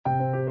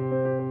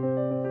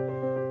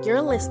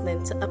You're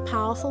listening to a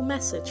powerful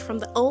message from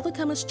the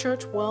Overcomers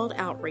Church World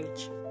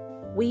Outreach.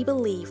 We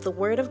believe the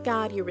Word of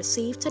God you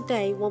receive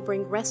today will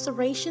bring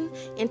restoration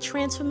and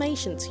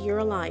transformation to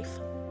your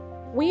life.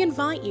 We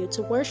invite you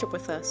to worship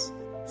with us.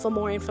 For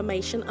more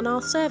information on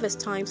our service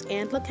times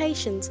and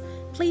locations,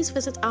 please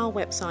visit our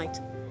website,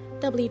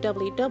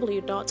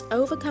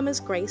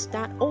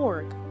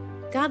 www.overcomersgrace.org.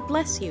 God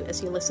bless you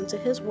as you listen to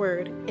His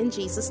Word in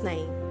Jesus'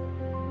 name.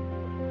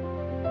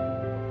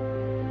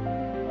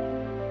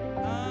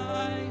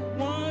 I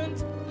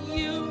want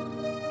you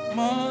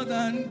more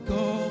than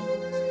gold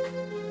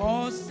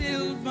or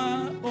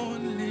silver,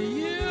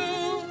 only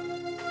you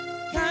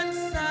can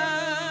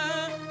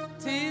satisfy.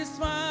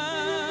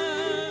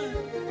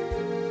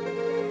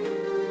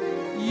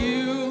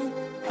 You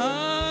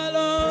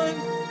alone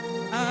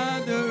are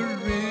the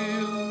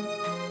real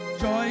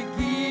joy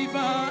giver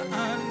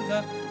and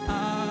the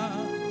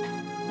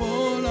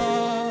apple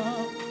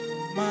of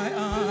my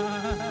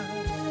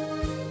eye.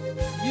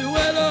 You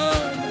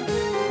alone.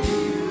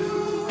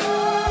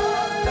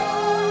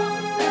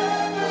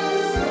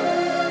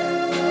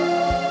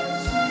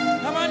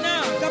 Come on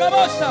now,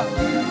 Kababosa.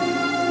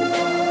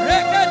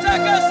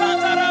 Reketeke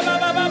Santara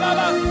Baba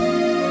Baba.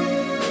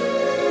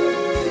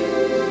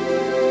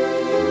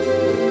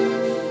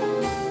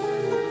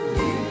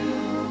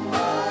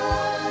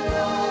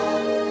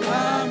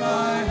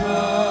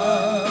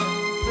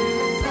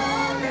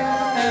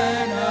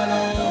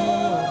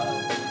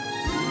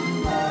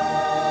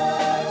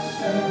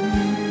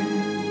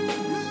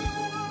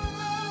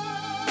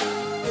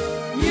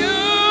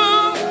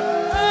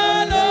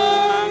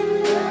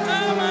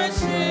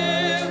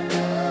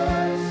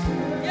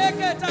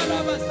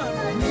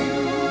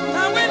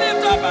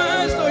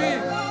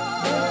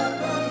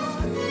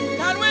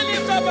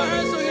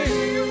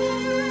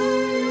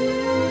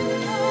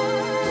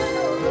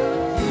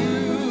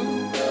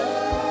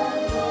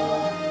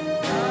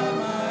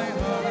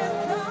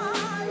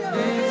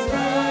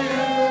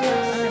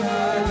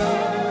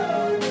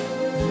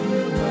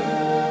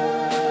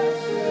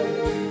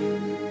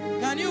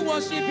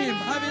 Worship Him,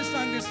 having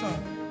sung this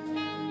song.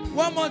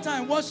 One more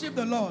time, worship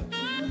the Lord.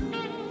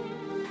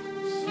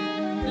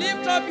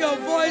 Lift up your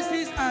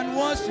voices and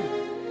worship.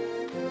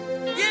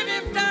 Give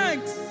Him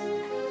thanks.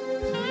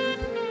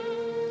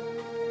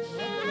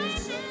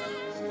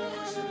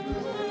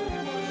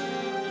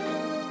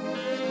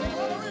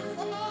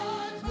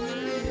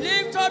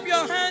 Lift up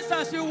your hands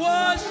as you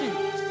worship.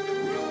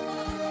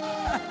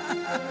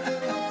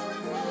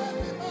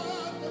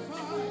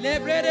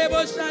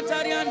 Lebredebo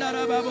Shantarianda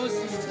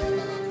Rababosi.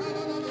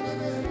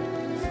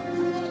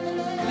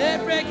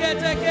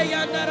 Lebreketeke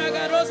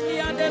Yandaragaroski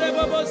and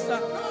Rebobosa.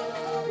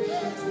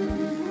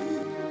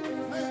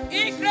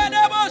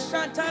 Incredible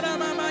Shantara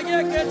Mama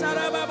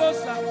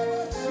Yeketarababosa.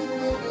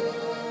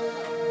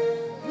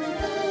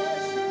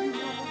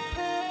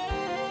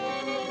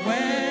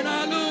 When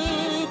I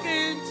look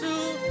into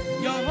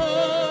your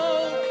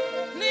holiness,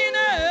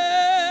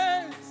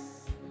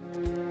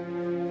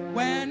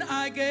 when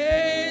I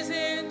gaze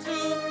into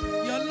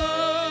your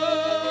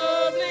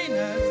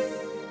loveliness,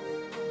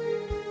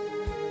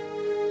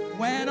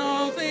 when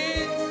all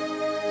things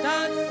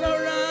that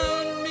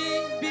surround me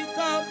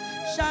become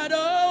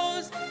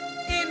shadows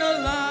in the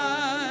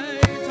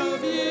light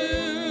of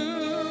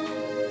you,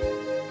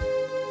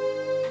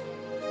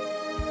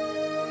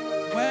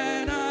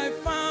 when I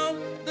found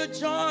the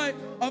joy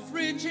of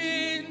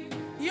reaching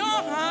your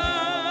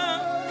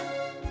heart,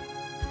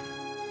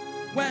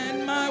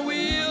 when my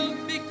will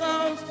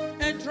becomes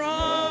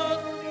enthralled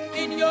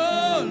in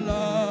your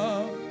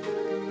love,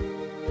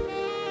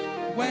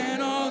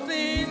 when all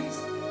things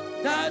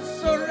that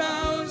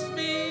surrounds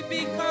me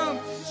become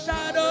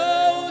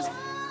shadows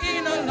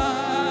in the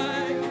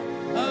light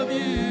of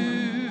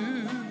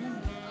you,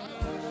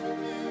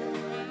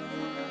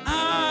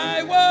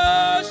 I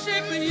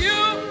worship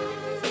you.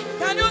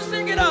 Can you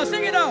sing it out?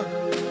 Sing it out.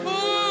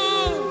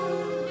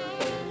 Ooh,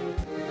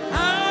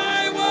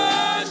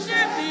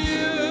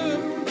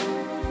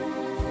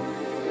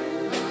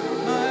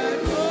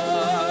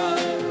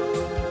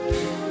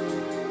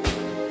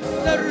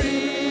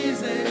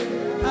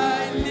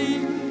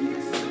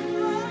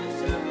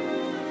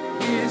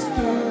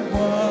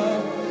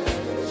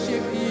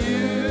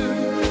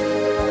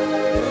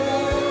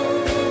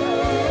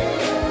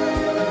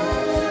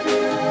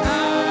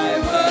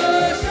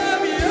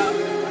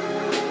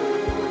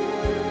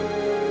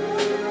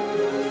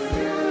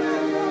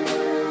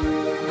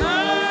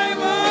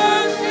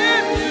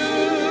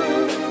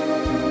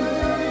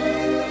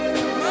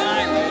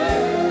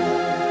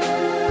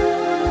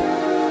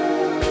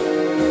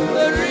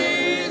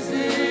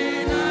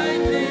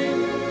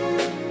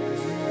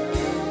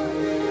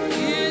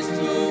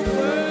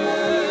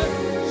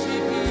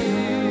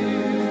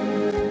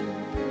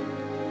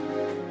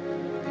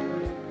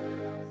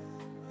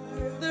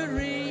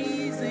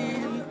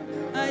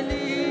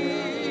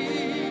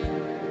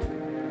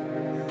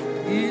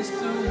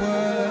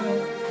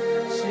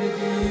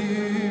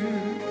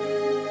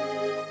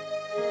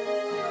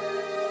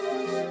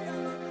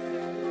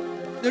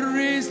 The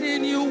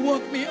reason you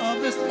woke me up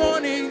this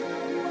morning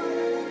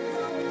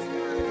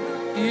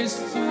is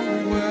to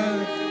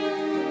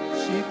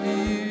worship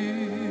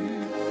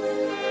you.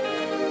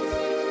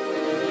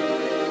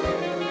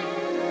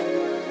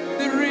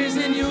 The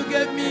reason you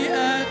gave me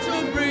air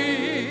to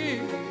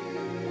breathe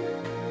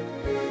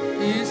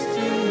is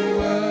to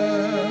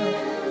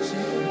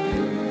worship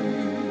you.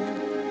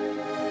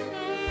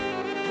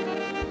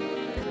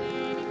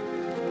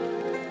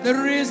 The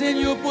reason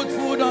you put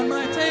food on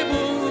my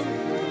table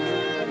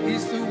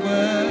is to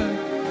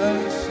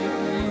worship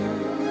you.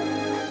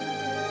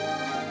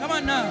 Come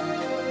on now.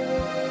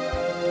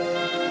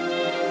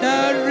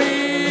 The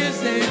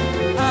reason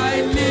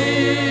I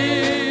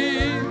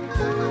live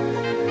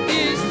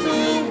is to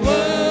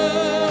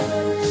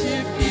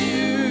worship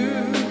you.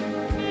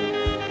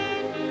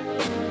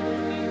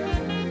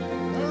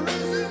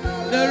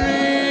 The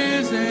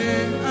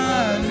reason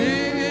I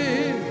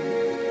live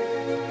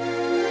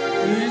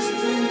is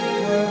to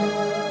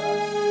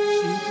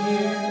worship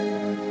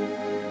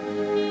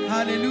you.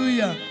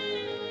 Hallelujah.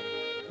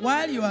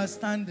 While you are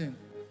standing,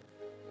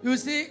 you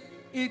see,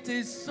 it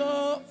is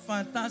so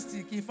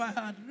fantastic. If I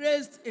had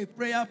raised a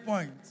prayer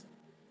point,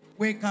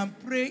 we can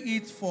pray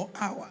it for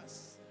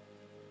hours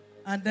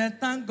and then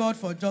thank God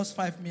for just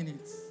 5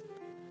 minutes.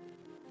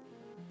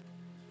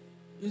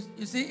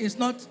 You see, it's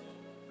not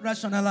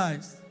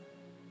rationalized.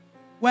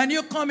 When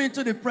you come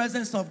into the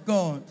presence of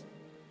God,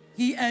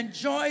 He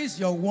enjoys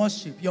your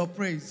worship, your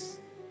praise.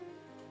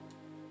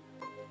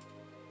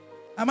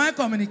 Am I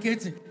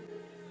communicating?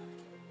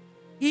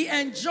 He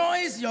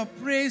enjoys your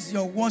praise,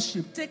 your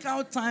worship. Take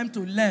out time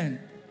to learn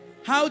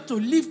how to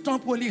lift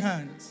up holy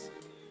hands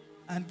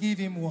and give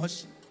Him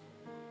worship.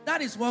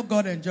 That is what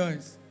God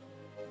enjoys.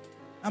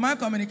 Am I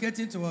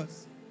communicating to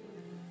us?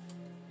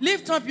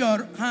 Lift up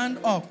your hand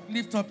up,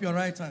 lift up your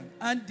right hand,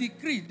 and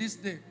decree this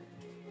day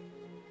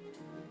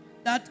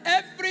that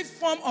every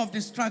form of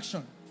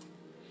distraction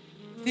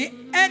the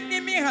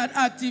enemy had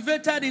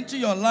activated into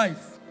your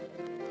life,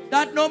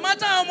 that no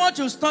matter how much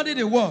you study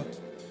the word,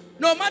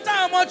 no matter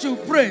how much you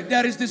pray,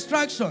 there is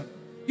distraction.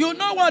 You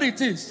know what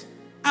it is.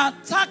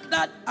 Attack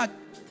that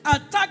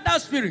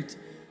spirit.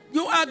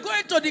 You are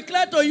going to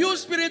declare to you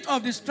spirit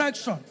of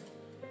distraction.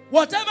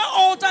 Whatever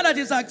altar that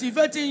is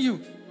activating you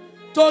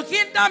to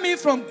hinder me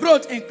from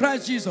growth in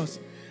Christ Jesus,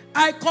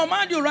 I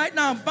command you right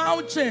now,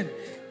 bound chain,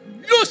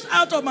 loose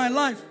out of my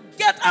life.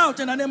 Get out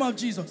in the name of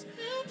Jesus.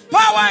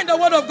 Power in the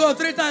word of God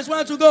 3 times.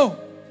 1 to go.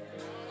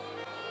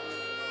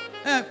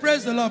 Hey,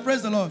 praise the Lord,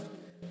 praise the Lord.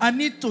 I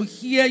need to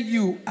hear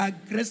you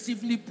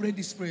aggressively pray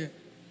this prayer.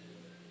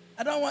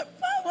 I don't want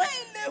power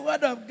in the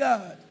word of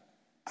God.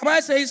 Am I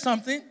saying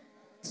something?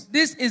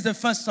 This is the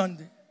first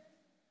Sunday.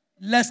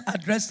 Let's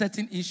address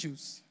certain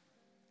issues.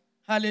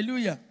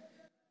 Hallelujah.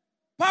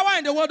 Power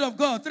in the word of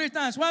God 3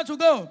 times. 1 to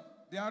go.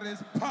 There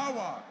is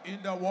power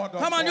in the word of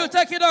God. Come on, you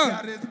take it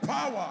on. There is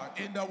power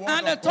in the word and of God.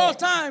 And the third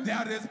time.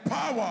 There is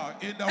power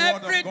in the word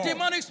of God. Every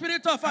demonic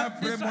spirit of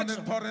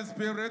distraction. Monitoring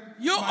spirit.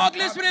 You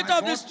ugly spirit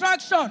of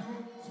distraction.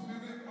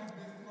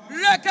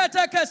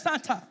 Reketeke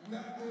Santa.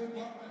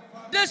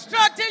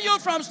 Distracting you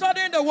from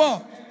studying the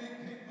word.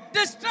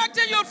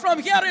 Distracting you from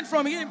hearing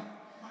from Him.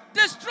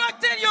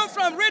 Distracting you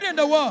from reading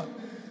the word.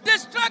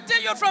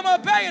 Distracting you from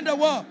obeying the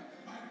word.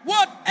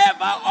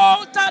 Whatever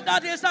altar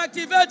that is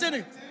activating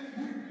it,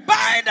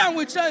 bind them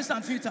with chains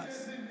and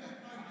fetters.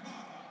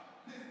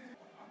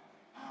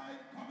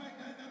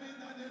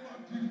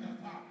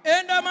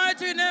 In the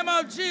mighty name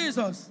of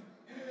Jesus.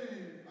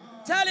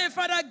 Tell Him,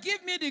 Father,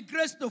 give me the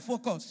grace to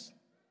focus.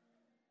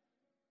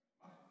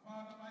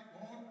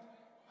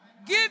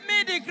 Give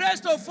me the grace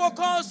to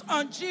focus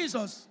on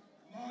Jesus.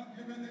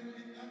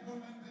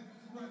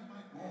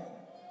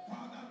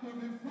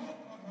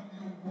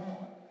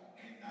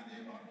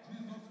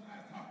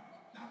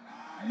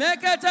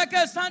 Make it take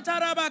a Santa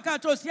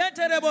Rabakato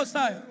Siente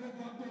Rebosaya.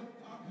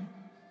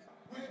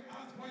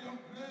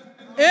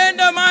 In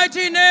the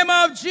mighty name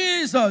of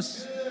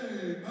Jesus.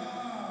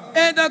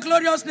 In the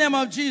glorious name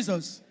of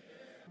Jesus.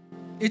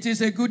 It is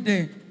a good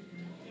day.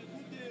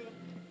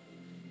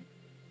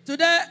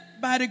 Today,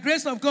 by the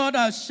grace of God,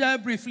 I'll share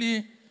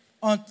briefly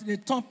on the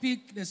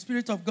topic the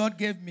Spirit of God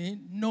gave me: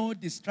 no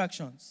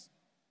distractions.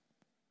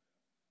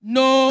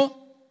 No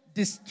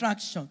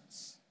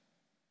distractions.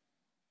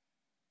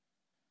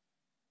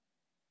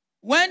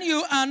 When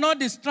you are not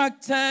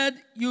distracted,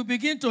 you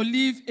begin to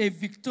live a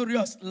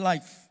victorious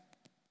life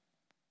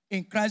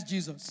in Christ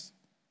Jesus.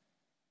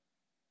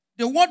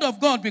 The Word of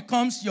God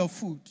becomes your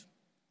food.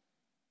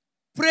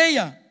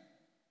 Prayer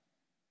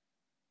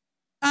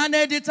and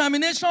a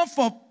determination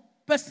for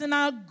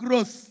personal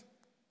growth.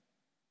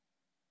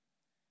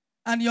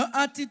 And your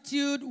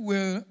attitude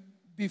will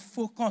be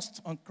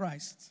focused on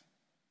Christ.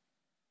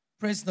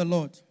 Praise the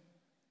Lord.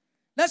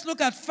 Let's look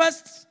at 1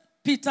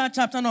 Peter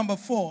chapter number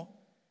 4,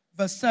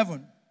 verse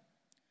 7.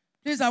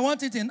 Please, I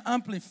want it in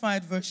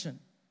amplified version.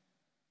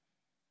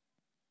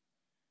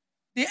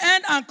 The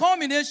end and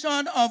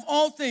culmination of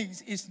all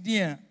things is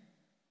near.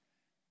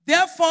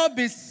 Therefore,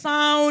 be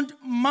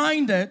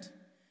sound-minded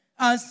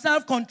and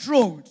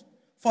self-controlled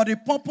for the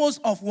purpose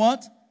of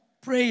what?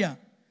 Prayer.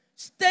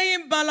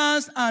 Staying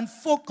balanced and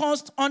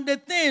focused on the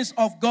things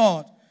of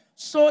God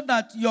so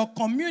that your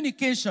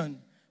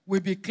communication will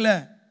be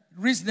clear,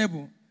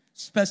 reasonable,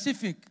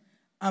 specific,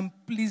 and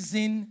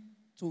pleasing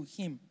to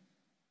Him.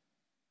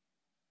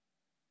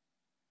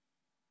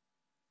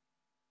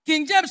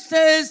 King James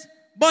says,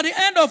 but the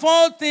end of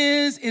all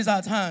things is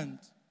at hand.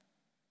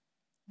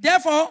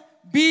 Therefore,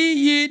 be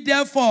ye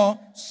therefore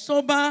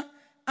sober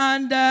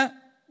and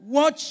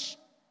watch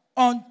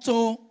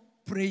unto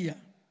prayer.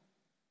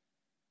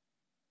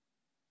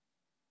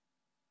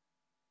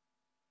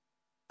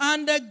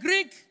 And the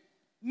Greek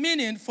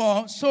meaning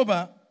for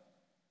sober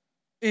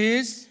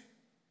is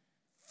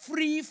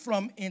free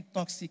from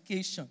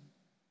intoxication.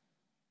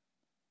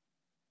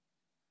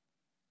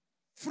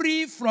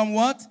 Free from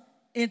what?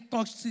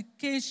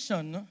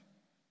 Intoxication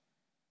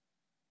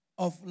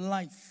of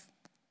life.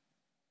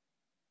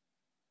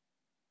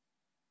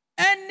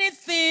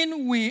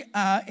 Anything we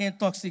are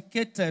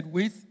intoxicated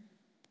with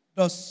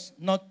does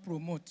not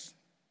promote.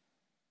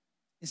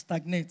 It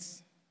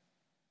stagnates.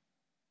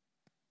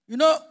 You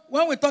know,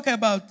 when we talk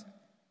about,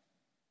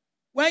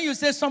 when you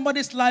say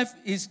somebody's life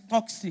is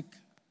toxic,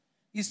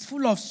 it's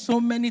full of so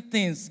many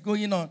things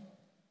going on.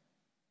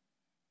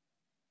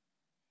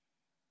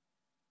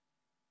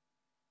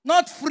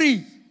 Not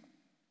free.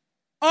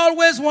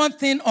 Always one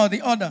thing or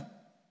the other.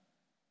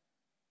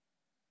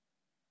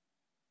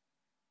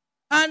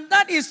 And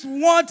that is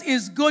what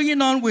is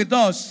going on with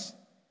us,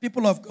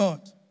 people of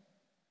God.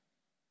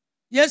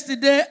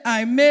 Yesterday,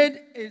 I made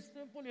a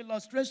simple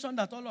illustration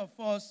that all of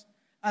us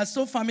are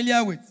so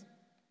familiar with.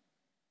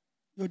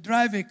 You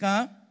drive a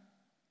car,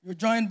 you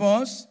join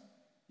bus,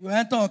 you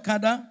enter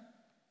Okada,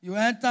 you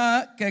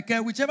enter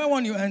Keke, whichever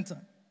one you enter.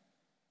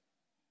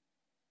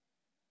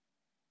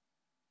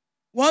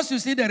 Once you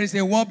see there is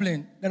a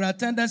wobbling, there are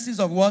tendencies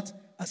of what?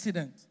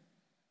 Accident.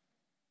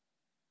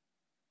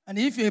 And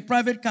if you're a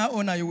private car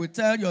owner, you will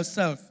tell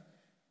yourself,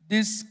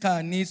 this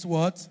car needs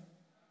what?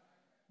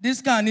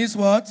 This car needs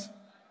what?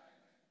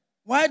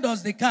 Why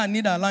does the car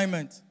need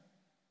alignment?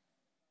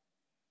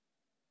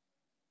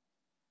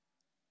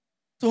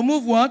 To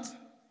move what?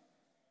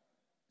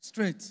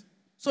 Straight.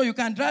 So you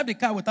can drive the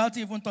car without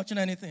even touching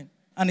anything,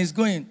 and it's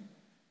going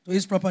to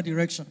its proper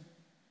direction.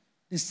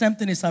 The same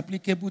thing is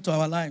applicable to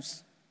our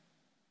lives.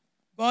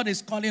 God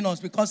is calling us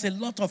because a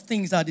lot of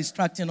things are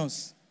distracting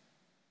us.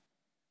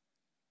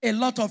 A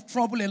lot of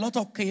trouble, a lot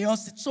of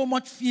chaos, so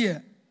much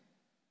fear.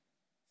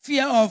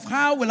 Fear of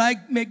how will I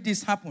make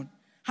this happen?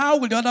 How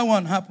will the other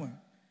one happen?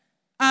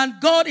 And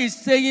God is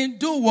saying,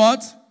 do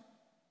what?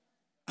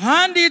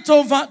 Hand it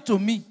over to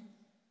me.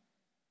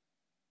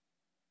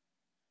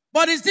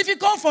 But it's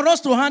difficult for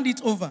us to hand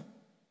it over.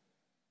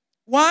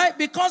 Why?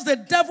 Because the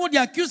devil,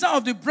 the accuser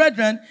of the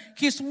brethren,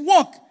 his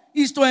work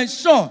is to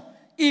ensure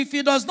if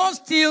he does not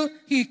steal,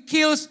 he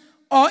kills,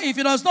 or if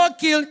he does not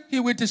kill, he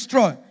will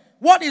destroy.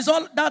 What is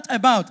all that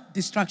about?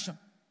 Distraction.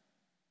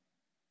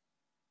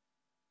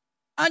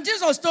 And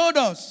Jesus told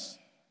us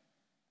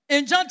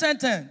in John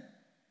 10:10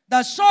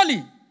 that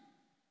surely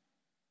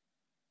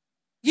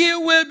he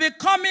will be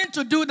coming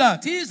to do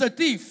that. He is a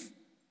thief.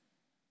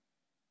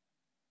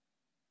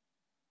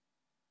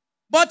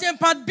 But in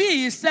part B,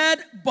 he said,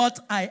 but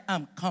I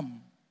am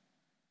come.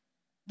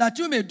 That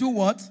you may do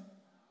what?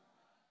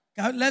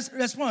 Let's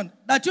respond.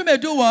 That you may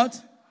do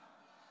what?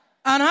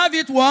 And have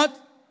it what?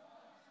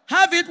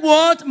 Have it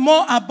what?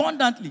 More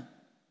abundantly.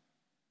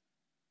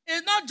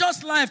 It's not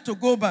just life to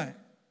go by.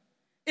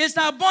 It's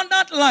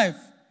abundant life.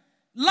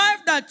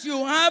 Life that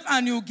you have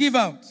and you give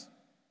out.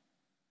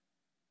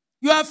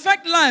 You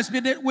affect lives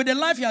with the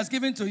life He has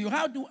given to you.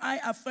 How do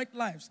I affect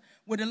lives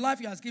with the life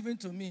He has given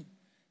to me?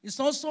 It's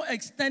also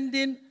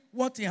extending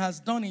what He has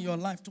done in your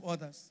life to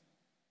others.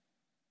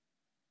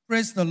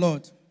 Praise the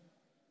Lord.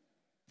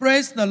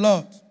 Praise the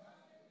Lord.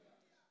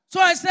 So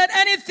I said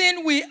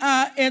anything we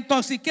are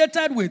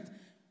intoxicated with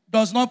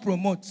does not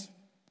promote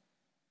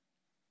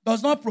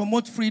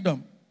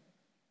freedom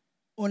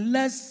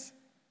unless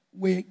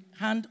we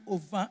hand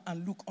over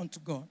and look unto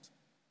God.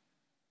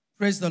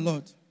 Praise the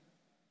Lord.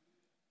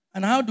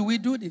 And how do we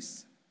do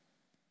this?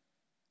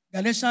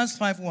 Galatians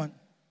 5:1.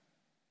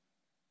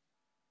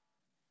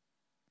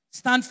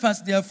 Stand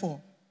fast,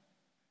 therefore,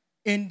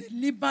 in the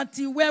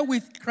liberty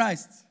wherewith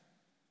Christ.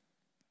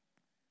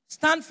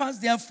 Stand fast,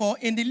 therefore,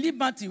 in the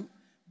liberty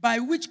by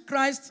which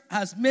Christ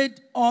has made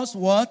us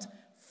what?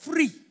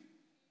 Free.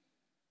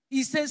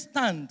 He says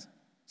stand.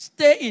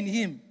 Stay in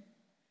Him.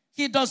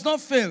 He does not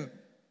fail.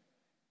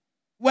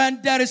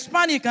 When there is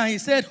panic and He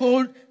said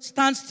hold,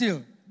 stand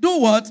still. Do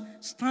what?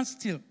 Stand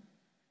still.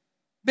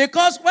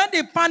 Because when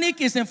the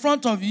panic is in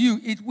front of you,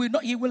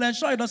 He will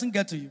ensure it doesn't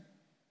get to you.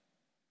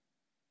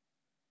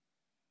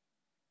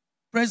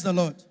 Praise the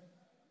Lord.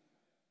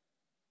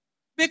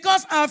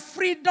 Because our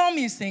freedom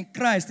is in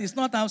Christ. It's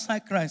not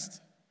outside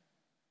Christ.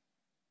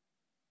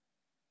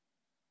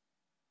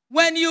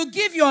 When you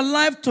give your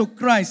life to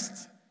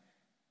Christ,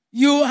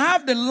 you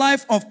have the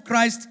life of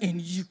Christ in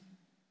you.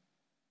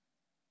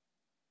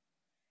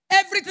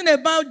 Everything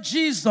about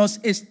Jesus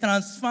is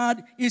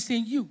transferred, is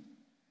in you.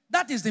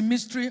 That is the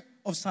mystery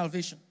of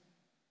salvation.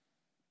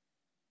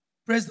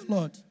 Praise the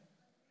Lord.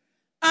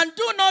 And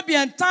do not be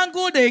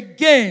entangled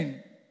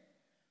again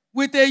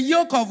with a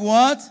yoke of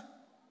what?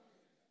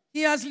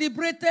 He has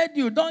liberated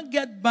you. Don't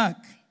get back.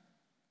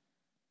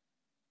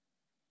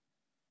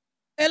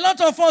 A lot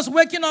of us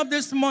waking up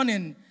this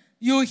morning,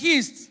 you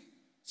hissed,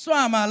 so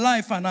I'm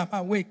alive and I'm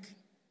awake.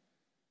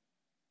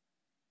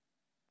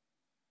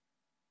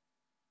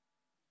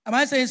 Am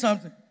I saying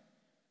something?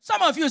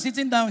 Some of you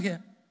sitting down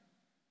here.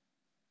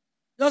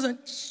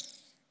 Doesn't.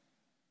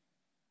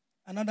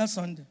 Another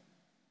Sunday.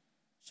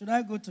 Should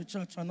I go to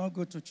church or not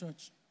go to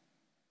church?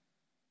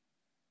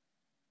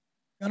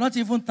 You're not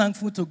even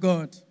thankful to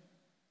God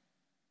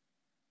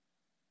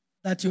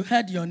that you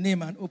heard your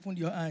name and opened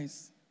your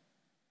eyes.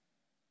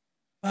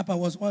 Papa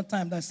was one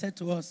time that said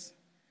to us,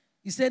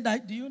 he said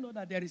that, do you know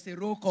that there is a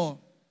roll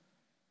call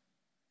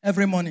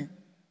every morning?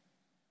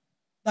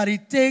 That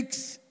it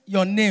takes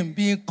your name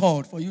being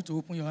called for you to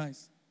open your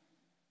eyes.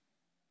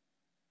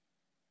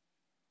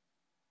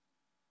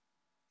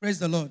 Praise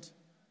the Lord.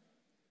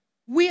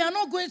 We are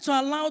not going to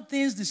allow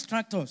things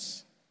distract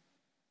us.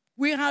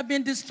 We have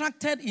been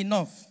distracted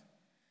enough.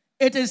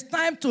 It is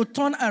time to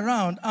turn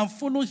around and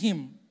follow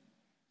him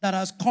that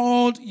has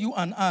called you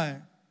and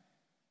I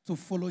to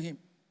follow him.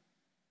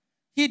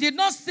 He did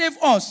not save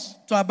us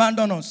to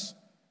abandon us.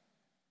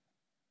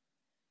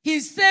 He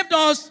saved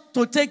us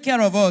to take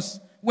care of us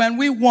when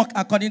we walk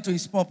according to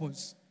his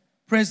purpose.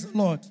 Praise the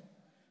Lord.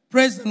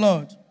 Praise the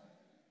Lord.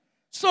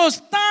 So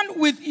stand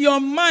with your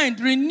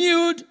mind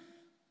renewed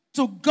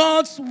to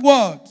God's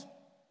word.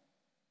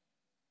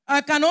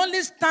 I can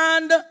only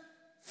stand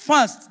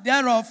fast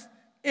thereof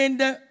in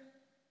the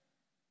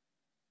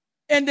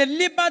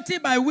liberty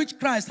by which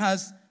Christ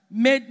has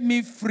made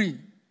me free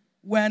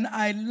when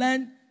I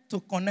learn to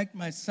connect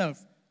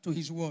myself to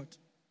his word.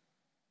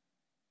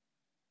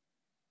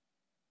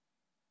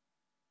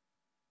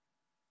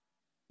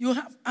 You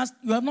have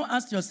not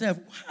asked yourself,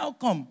 how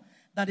come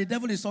that the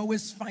devil is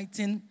always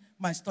fighting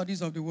my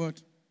studies of the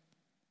word?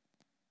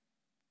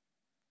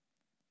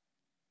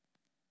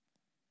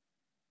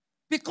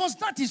 Because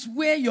that is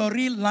where your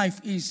real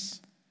life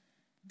is.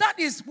 That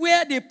is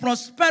where the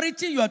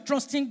prosperity you are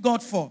trusting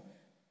God for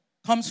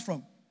comes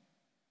from.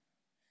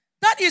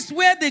 That is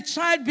where the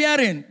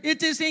childbearing,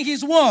 it is in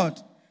his word,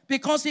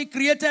 because he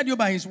created you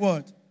by his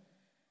word.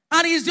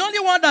 And he's the only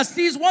one that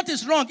sees what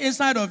is wrong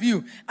inside of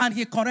you, and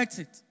he corrects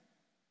it.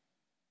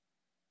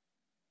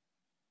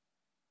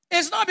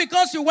 It's not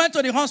because you went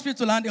to the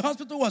hospital and the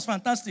hospital was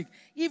fantastic.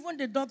 Even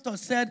the doctor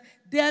said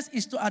theirs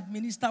is to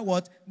administer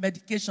what?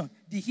 Medication.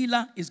 The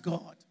healer is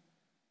God.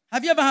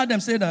 Have you ever heard them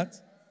say that?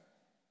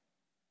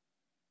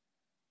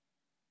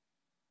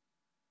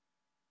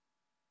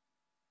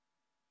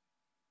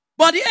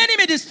 But the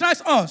enemy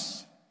distracts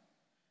us.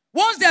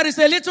 Once there is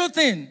a little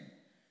thing,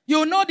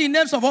 you know the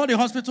names of all the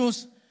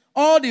hospitals,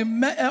 with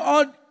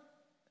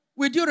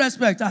due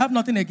respect, I have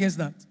nothing against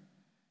that.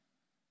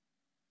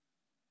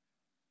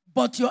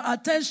 But your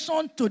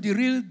attention to the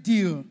real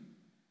deal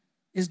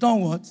is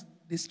done what?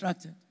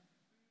 Distracted.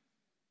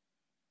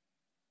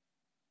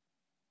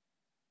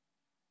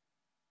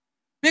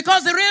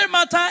 Because the real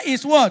matter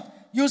is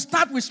what? You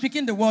start with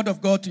speaking the word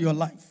of God to your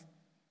life.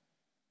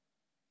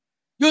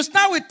 You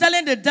start with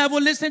telling the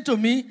devil, listen to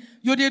me,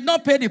 you did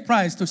not pay the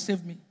price to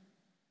save me.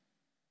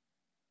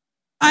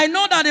 I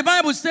know that the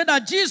Bible said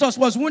that Jesus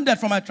was wounded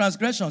for my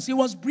transgressions. He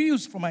was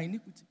bruised for my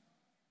iniquity.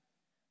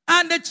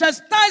 And the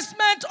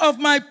chastisement of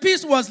my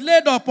peace was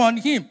laid upon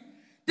him.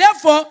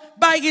 Therefore,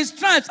 by his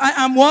stripes I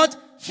am what?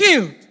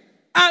 Healed.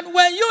 And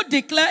when you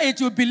declare it,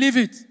 you believe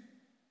it.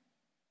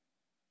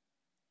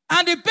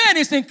 And the pain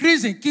is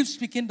increasing. Keep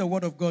speaking the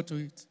word of God to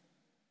it.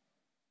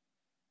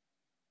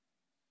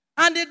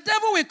 And the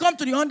devil will come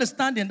to the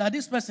understanding that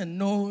this person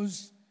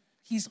knows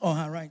his or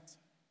her right.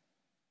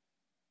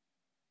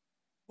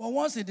 But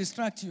once he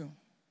distracts you,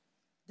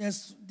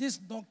 there's this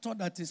doctor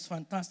that is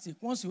fantastic.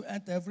 Once you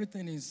enter,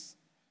 everything is...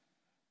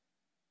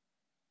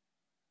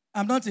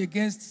 I'm not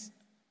against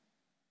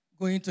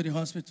going to the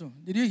hospital.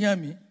 Did you hear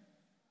me?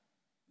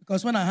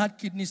 Because when I had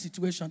kidney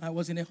situation, I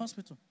was in a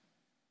hospital.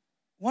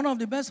 One of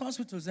the best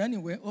hospitals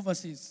anyway,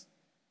 overseas.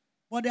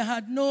 But they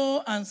had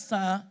no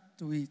answer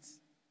to it.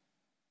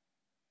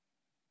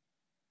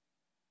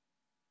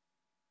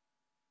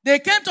 They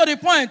came to the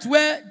point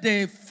where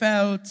they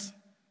felt,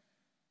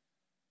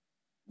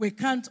 we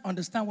can't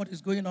understand what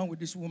is going on with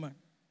this woman.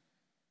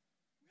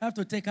 We have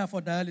to take her for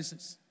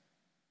dialysis.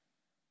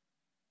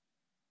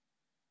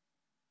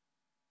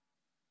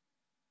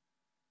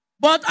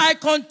 But I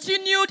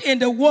continued in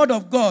the word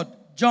of God,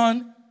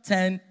 John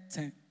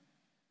 10:10.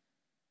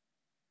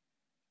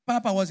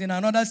 Papa was in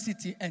another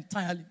city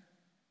entirely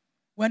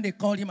when they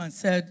called him and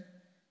said,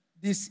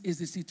 this is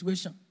the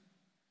situation.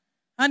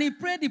 And he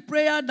prayed the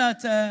prayer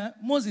that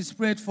Moses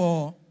prayed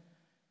for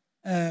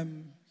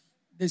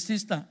the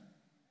sister,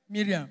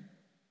 Miriam.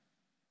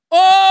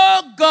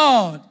 Oh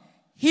God,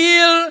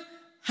 heal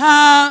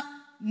her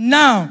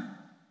now.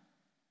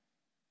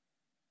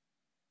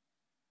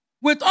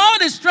 With all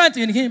the strength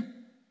in him.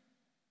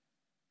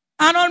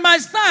 And on my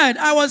side,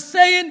 I was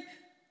saying,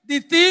 the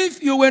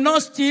thief, you will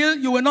not steal,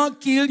 you will not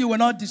kill, you will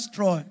not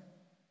destroy.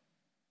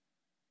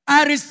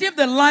 I received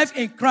the life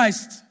in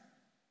Christ.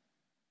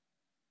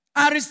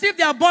 I received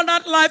the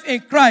abundant life in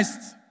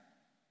Christ.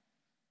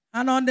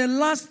 And on the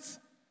last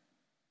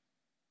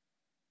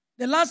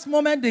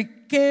moment, they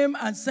came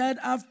and said,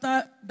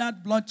 after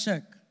that blood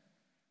check,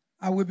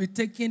 I will be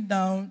taken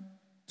down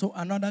to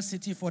another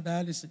city for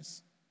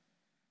dialysis.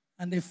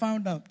 And they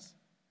found out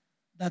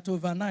that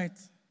overnight,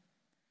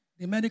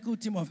 the medical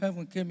team of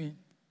heaven came in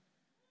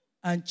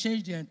and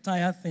changed the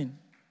entire thing.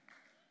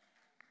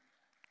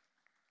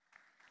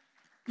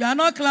 You are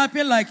not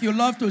clapping like you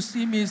love to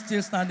see me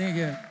still standing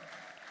here.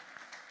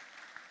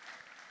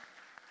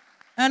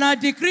 And I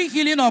decree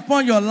healing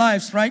upon your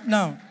lives right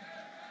now,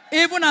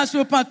 even as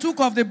you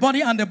partook of the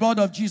body and the blood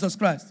of Jesus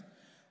Christ.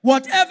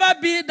 Whatever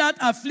be that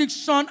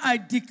affliction, I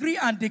decree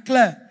and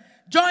declare,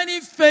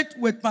 joining faith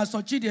with Pastor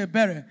Chidi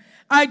Ebere,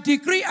 I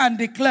decree and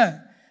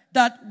declare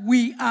that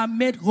we are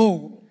made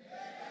whole.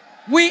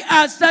 We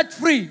are set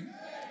free.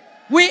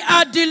 We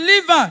are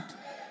delivered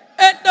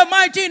in the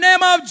mighty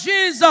name of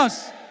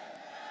Jesus.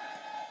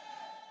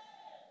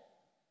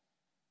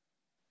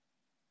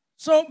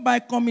 So by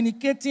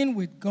communicating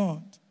with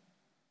God,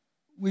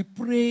 we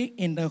pray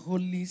in the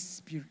Holy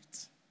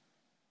Spirit.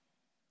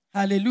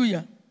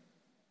 Hallelujah.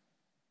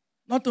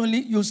 Not only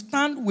you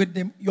stand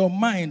with your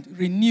mind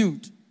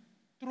renewed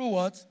through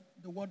what?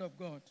 The Word of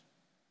God.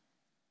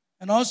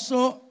 And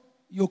also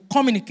you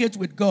communicate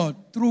with God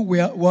through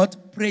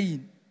what?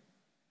 Praying.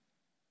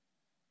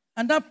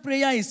 And that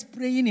prayer is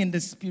praying in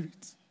the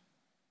Spirit.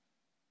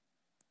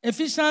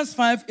 Ephesians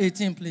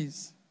 5:18,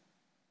 please.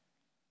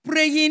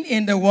 Praying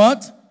in the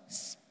what?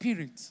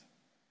 Spirit.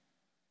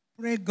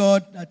 Pray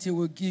God that He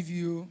will give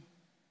you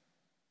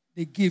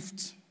the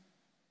gift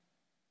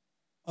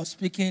of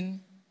speaking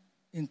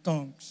in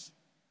tongues.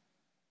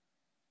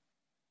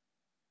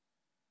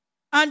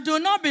 And do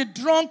not be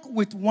drunk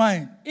with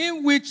wine,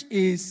 in which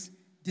is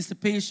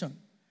dissipation,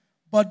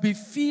 but be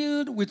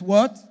filled with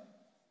what?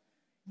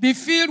 Be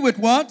filled with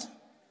what?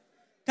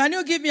 Can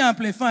you give me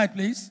amplified,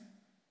 please?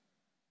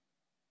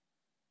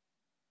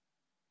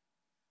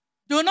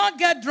 Do not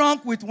get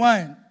drunk with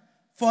wine,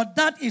 for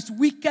that is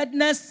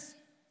wickedness.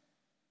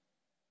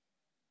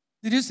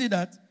 Did you see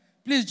that?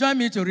 Please join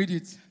me to read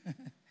it.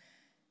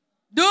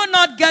 Do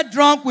not get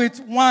drunk with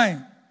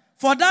wine,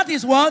 for that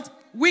is what?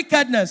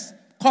 Wickedness,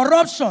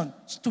 corruption,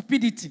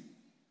 stupidity.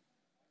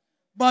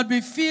 But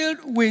be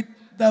filled with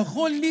the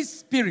Holy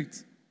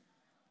Spirit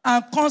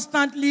and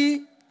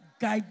constantly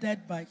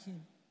guided by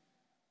Him.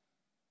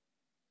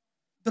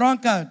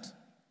 Drunkard,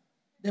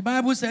 the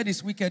Bible said,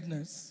 is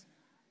wickedness,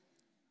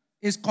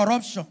 is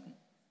corruption,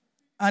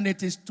 and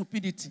it is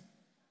stupidity.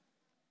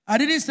 I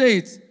didn't say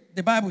it.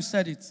 The Bible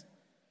said it.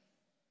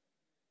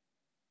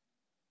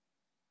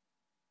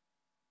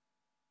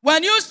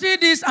 When you see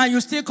this and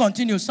you still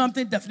continue,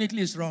 something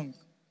definitely is wrong.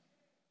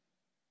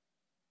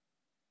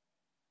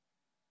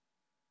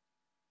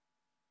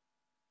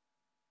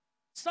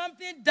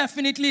 Something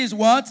definitely is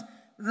what?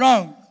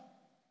 Wrong.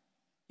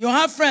 You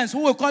have friends who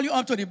will call you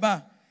up to the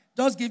bar.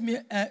 Just give me,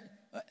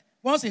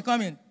 once they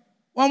come in,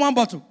 one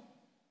bottle.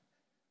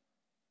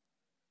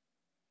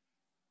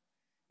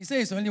 He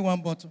says it's only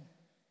one bottle.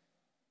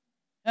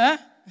 Eh?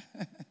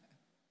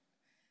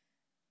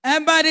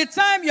 And by the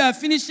time you are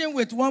finishing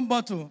with one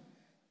bottle,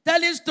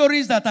 telling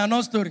stories that are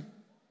not story,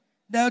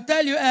 they'll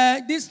tell you,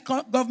 this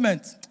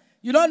government,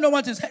 you don't know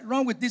what is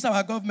wrong with this,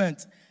 our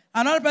government.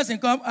 Another person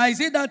come, is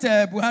it that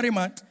Buhari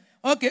man?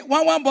 Okay,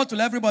 one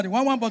bottle, everybody,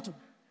 one bottle.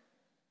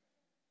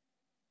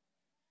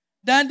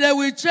 Then they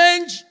will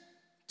change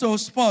to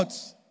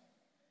sports.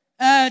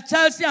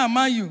 Chelsea and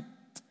Man U.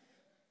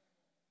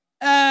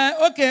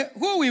 Okay,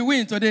 who will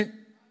win today?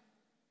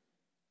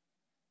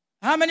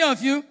 How many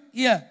of you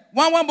here?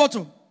 One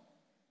bottle.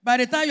 By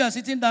the time you are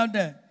sitting down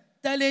there,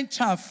 telling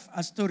chaff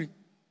a story,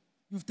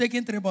 you've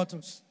taken 3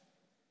 bottles.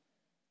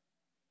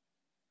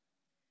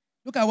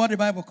 Look at what the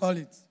Bible calls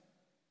it.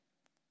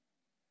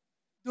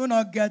 Do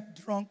not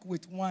get drunk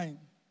with wine,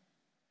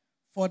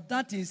 for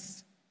that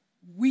is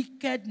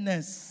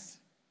wickedness.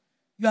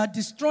 You are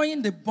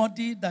destroying the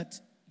body that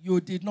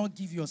you did not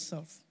give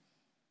yourself.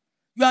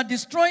 You are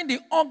destroying the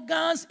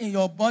organs in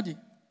your body.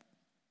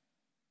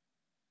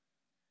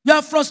 You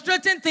are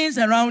frustrating things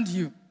around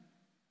you.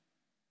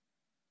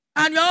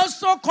 And you're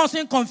also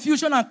causing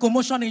confusion and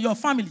commotion in your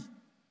family.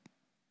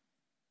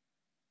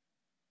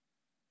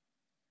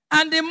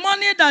 And the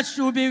money that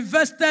should be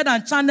invested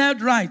and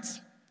channeled right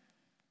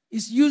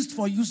is used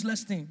for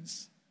useless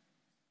things.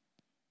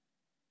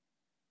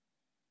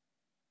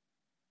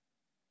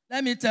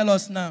 Let me tell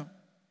us now,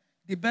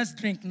 the best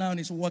drink now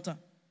is water.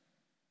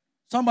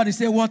 Somebody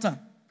say water.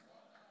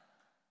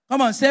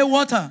 Come on, say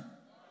water.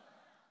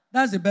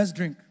 That's the best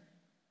drink.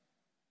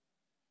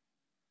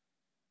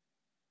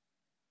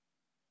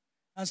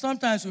 And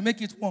sometimes we make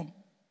it warm.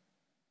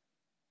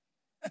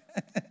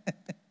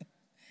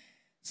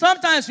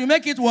 Sometimes we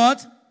make it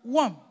what?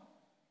 Warm.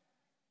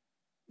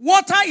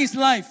 Water is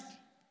life.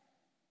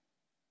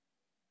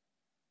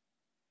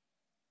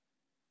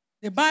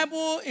 The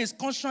Bible is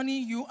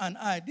cautioning you and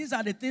I. These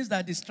are the things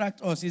that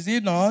distract us, is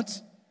it not?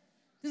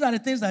 These are the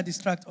things that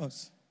distract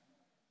us.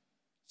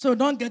 So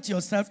don't get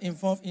yourself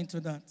involved into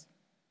that.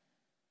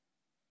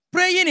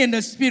 Praying in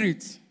the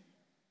Spirit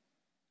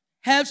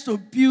helps to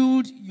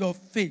build your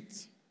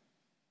faith,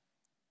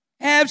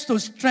 helps to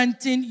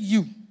strengthen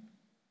you.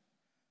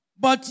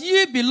 But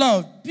ye,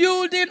 beloved,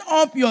 building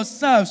up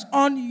yourselves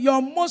on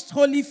your most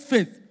holy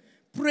faith,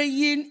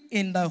 praying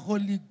in the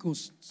Holy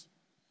Ghost.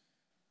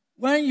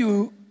 When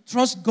you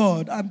trust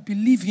God and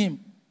believe Him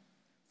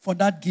for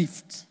that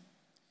gift,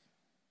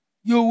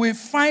 you will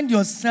find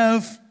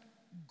yourself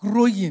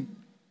growing,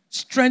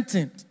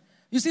 strengthened.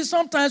 You see,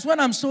 sometimes when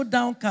I'm so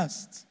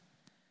downcast,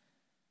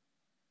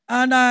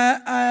 and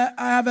I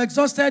have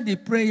exhausted the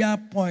prayer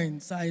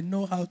points, I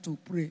know how to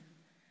pray.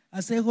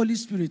 I say, Holy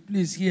Spirit,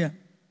 please hear.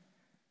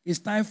 It's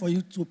time for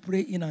you to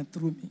pray in and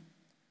through me.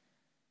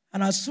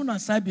 And as soon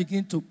as I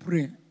begin to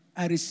pray,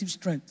 I receive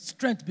strength.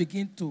 Strength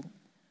begins to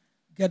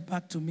get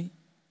back to me.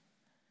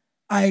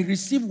 I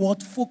receive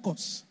what?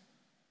 Focus.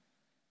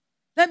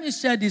 Let me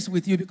share this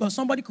with you because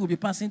somebody could be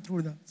passing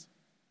through that.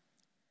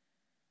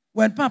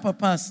 When Papa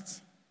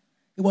passed,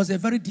 it was a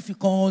very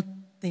difficult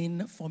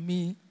thing for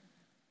me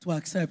to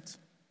accept.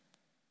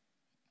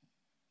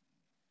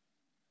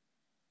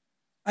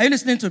 Are you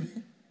listening to me?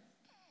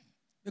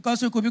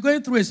 Because you could be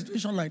going through a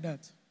situation like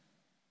that.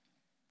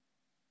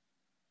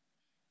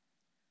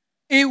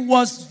 It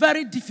was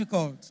very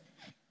difficult.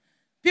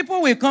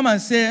 People will come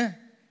and say,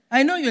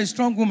 I know you're a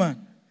strong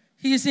woman.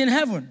 He is in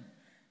heaven.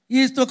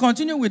 He is to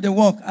continue with the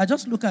work. I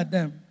just look at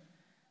them.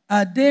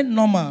 Are they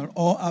normal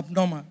or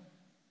abnormal?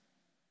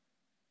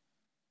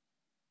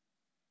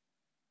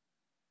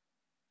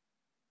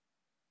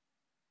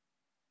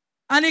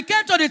 And it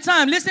came to the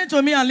time, listen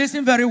to me and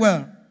listen very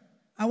well.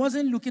 I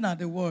wasn't looking at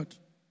the word.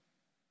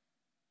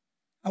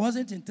 I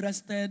wasn't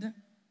interested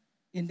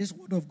in this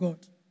word of God.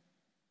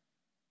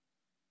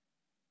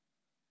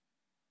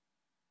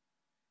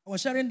 I was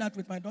sharing that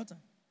with my daughter.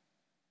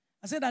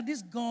 I said that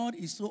this God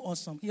is so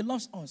awesome. He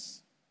loves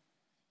us.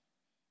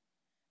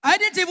 I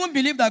didn't even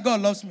believe that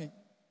God loves me.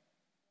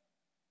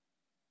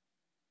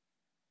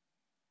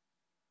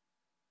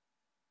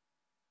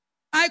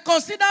 I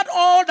considered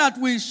all that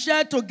we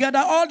shared together,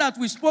 all that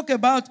we spoke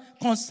about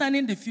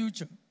concerning the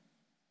future.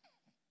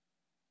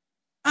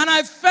 And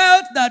I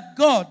felt that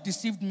God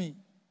deceived me.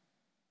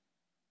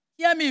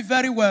 Hear me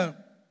very well.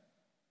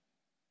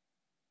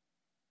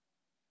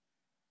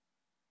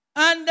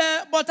 And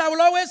but I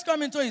will always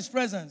come into His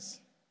presence.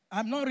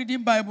 I'm not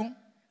reading Bible.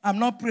 I'm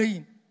not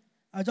praying.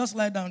 I just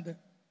lie down there.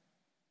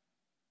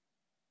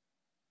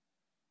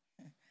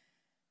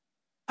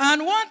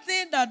 And one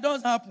thing that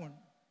does happen,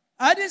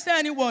 I didn't say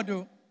any word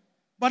though,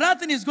 but that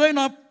thing is going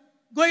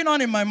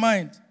on in my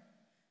mind.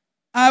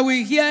 I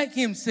will hear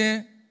Him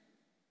say,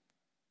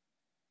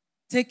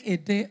 take a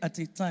day at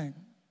a time.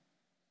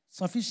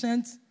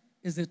 Sufficient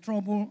is the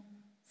trouble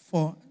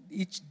for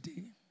each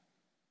day.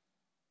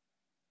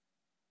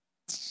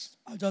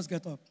 I'll just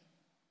get up.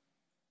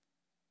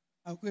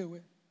 I'll go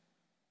away.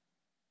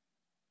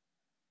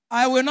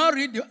 I will not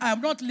read.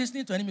 I'm not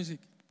listening to any music.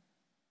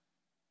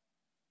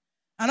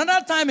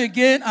 Another time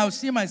again, I'll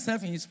see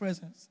myself in His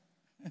presence.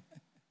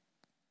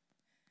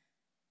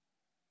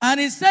 And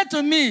He said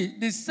to me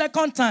the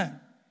second time,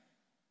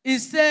 He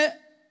said,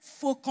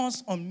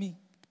 focus on me.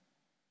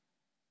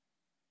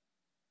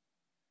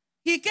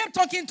 He kept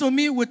talking to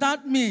me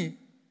without me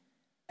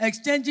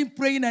exchanging,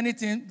 praying,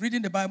 anything,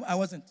 reading the Bible. I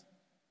wasn't.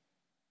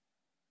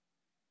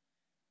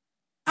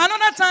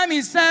 Another time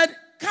He said,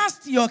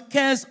 cast your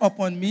cares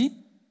upon me,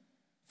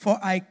 for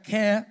I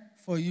care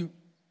for you.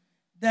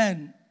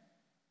 Then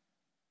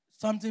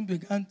something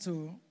began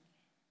to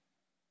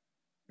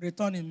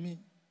return in me.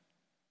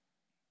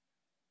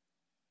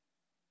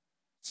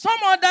 Some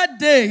other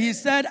day, He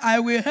said, I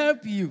will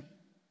help you.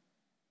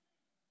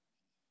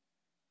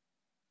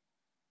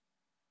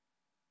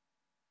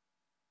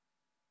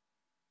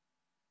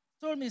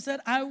 Told me, He said,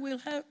 I will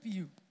help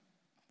you.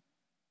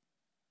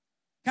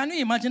 Can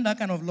you imagine that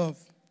kind of love?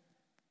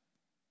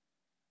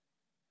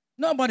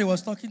 Nobody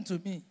was talking to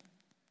me.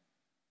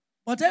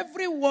 But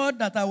every word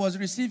that I was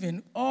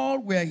receiving, all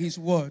were His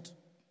word.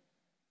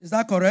 Is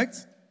that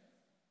correct?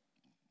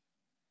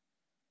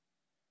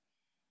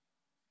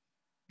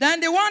 Then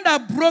the one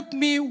that broke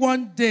me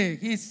one day,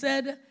 He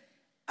said,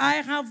 I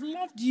have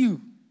loved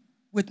you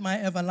with my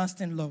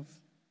everlasting love.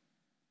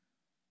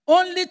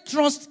 Only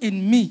trust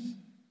in me.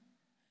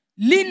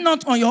 Lean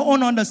not on your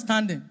own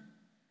understanding.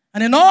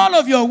 And in all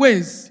of your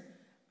ways,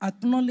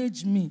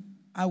 acknowledge me.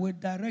 I will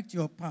direct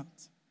your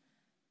path.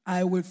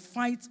 I will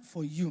fight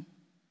for you.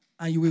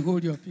 And you will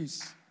hold your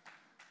peace.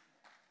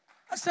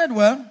 I said,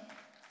 well,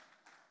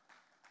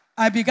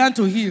 I began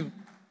to heal.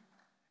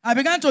 I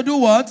began to do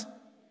what?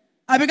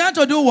 I began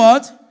to do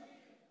what?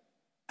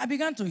 I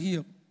began to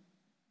heal.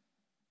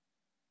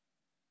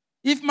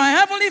 If my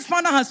Heavenly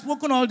Father has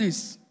spoken all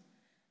this,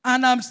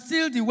 and I'm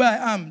still the way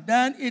I am,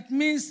 then it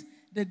means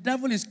the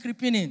devil is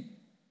creeping in.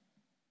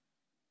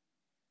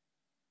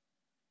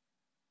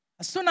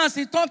 As soon as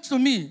he talks to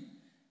me,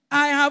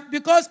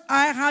 because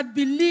I had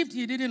believed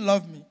he didn't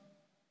love me.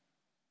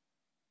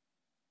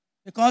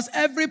 Because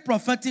every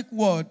prophetic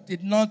word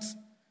did not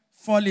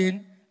fall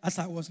in as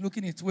I was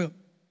looking it will.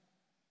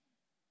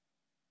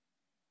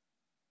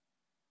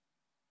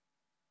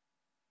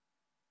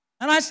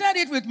 And I shared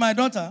it with my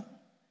daughter.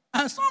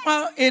 And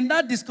somehow in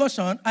that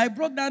discussion, I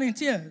broke down in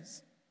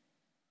tears.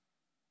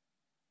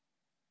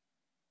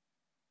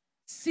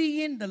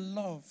 Seeing the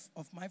love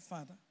of my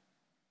father.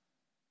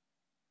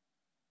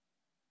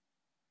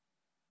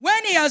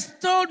 When he has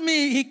told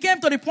me, he came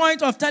to the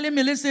point of telling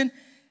me, listen,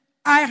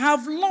 I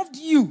have loved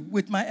you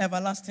with my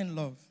everlasting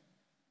love.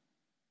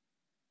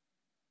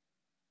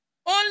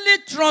 Only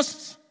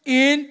trust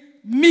in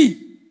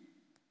me.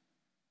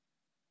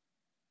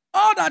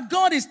 All that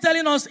God is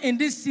telling us in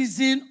this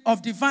season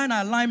of divine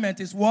alignment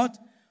is what?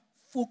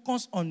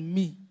 Focus on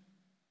me.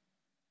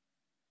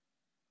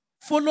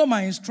 Follow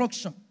my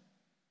instruction.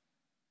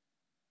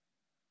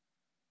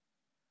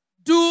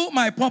 Do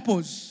my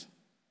purpose.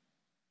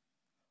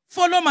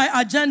 Follow my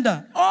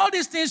agenda. All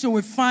these things you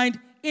will find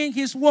in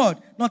his word,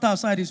 not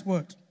outside his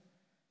word.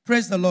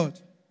 Praise the Lord.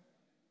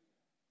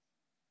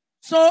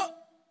 So,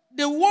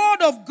 the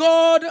word of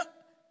God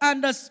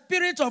and the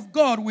Spirit of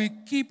God will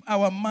keep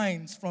our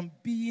minds from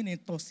being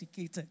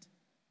intoxicated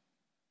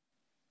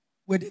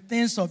with the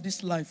things of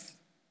this life.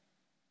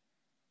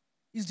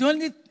 It's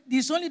only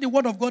the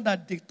word of God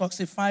that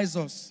detoxifies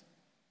us,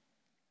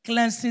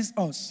 cleanses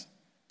us,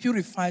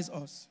 purifies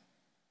us.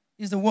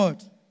 It's the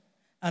word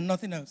and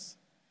nothing else.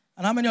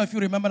 And how many of you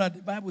remember that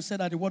the Bible said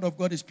that the word of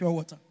God is pure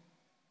water?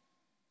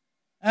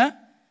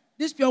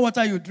 This pure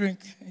water you drink,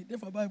 the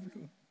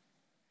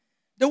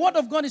word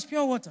of God is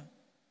pure water.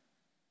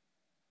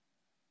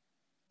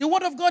 The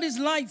word of God is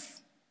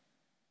life.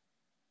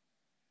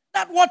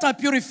 That water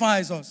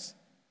purifies us.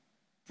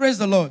 Praise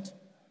the Lord.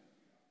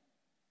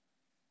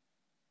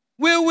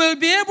 We will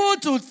be able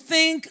to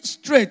think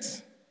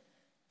straight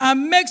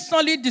and make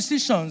solid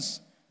decisions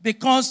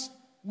because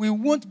we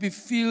won't be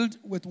filled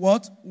with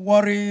what?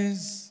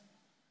 Worries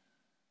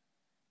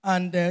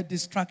and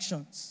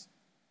distractions.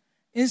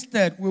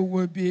 Instead, we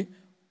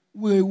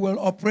will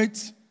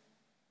operate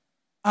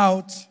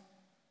out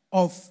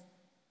of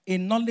a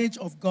knowledge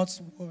of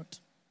God's word.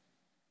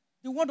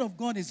 The word of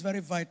God is very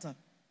vital.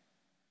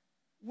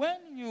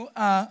 When you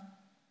are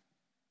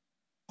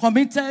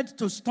committed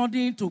to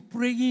studying, to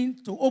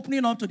praying, to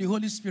opening up to the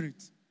Holy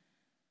Spirit,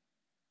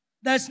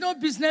 there's no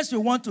business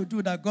you want to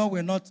do that God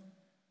will not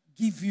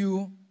give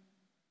you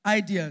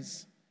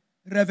ideas,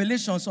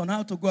 revelations on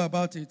how to go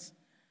about it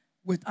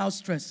without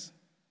stress.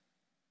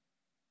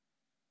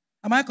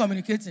 Am I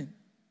communicating?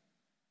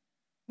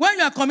 When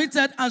you are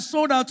committed and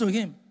sold out to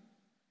him,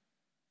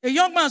 a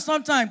young man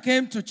sometime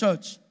came to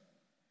church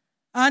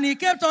and he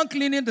kept on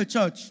cleaning the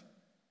church.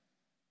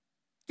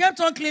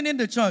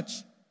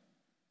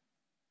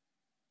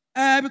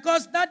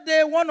 Because that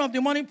day, one of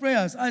the morning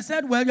prayers, I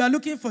said, well, you are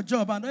looking for a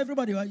job, and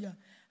everybody was here.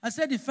 I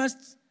said, the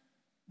first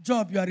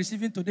job you are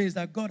receiving today is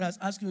that God has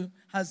asked you,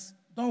 has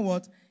done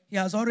what? He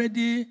has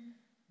already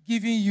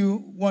given you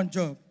one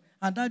job,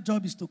 and that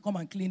job is to come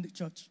and clean the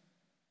church.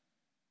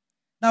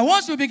 Now,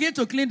 once you begin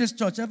to clean this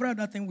church, every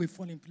other thing will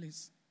fall in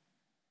place.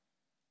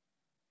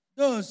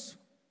 Those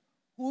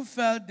who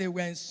felt they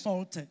were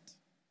insulted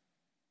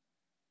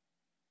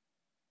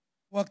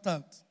walked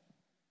out.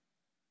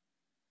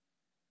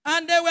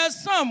 And there were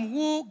some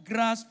who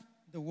grasped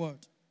the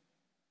word.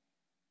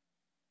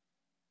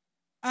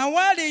 And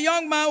while the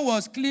young man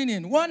was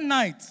cleaning, one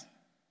night,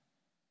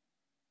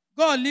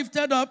 God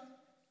lifted up,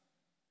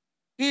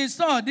 he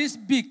saw this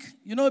big,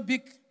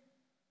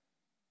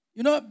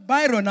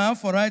 biro now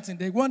for writing,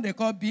 the one they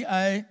call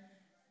B-I.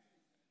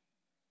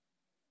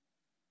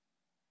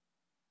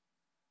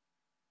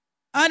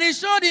 And he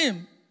showed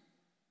him.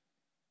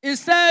 He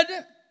said,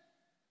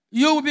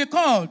 you will be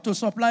called to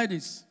supply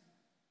this.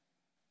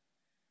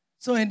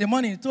 So in the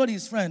morning, he told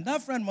his friend,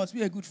 that friend must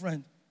be a good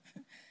friend.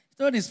 He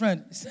told his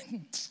friend, he said,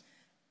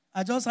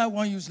 I just had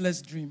one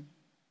useless dream.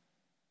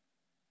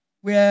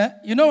 Where,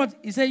 you know what?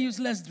 He said,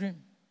 useless dream.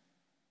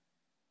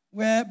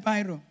 Where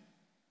Biro.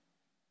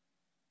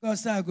 God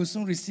said, I will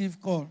soon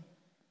receive call.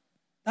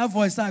 That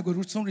voice said, I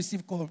will soon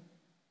receive call.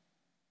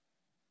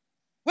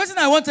 What's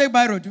I want to take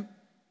Biro do?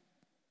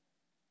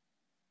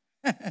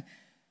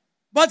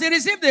 But he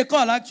received a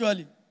call,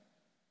 actually.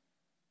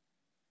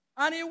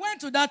 And he went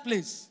to that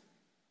place.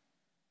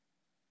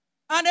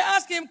 And they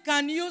asked him,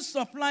 can you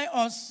supply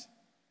us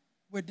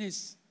with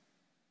this?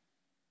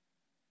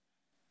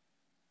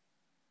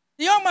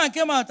 The young man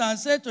came out and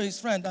said to his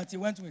friend that he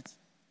went with,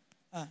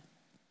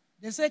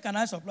 they said, can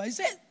I supply? He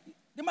said,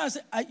 the man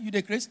said, are you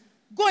the Chris?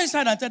 Go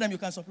inside and tell them you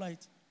can supply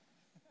it.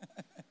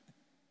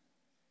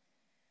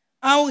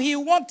 And he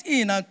walked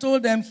in and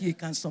told them he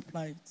can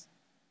supply it.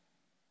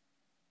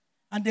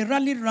 And they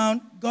rallied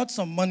around, got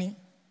some money,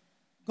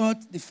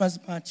 got the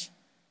first batch,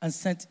 and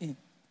sent in.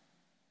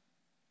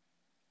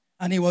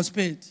 And he was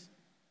paid.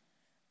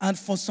 And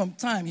for some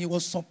time, he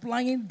was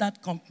supplying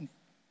that company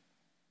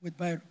with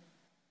Biro.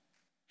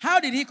 How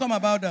did he come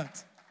about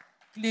that?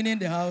 Cleaning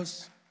the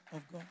house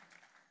of God.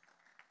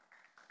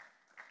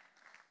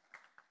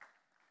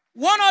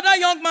 One other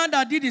young man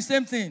that did the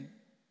same thing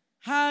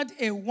had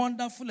a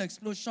wonderful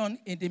explosion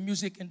in the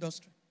music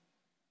industry.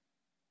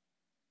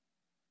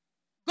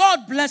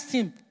 God blessed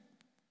him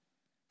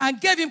and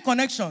gave him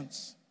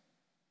connections.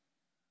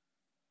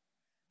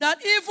 That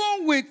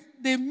even with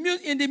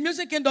in the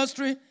music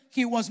industry,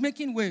 he was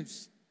making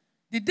waves.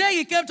 The day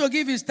he came to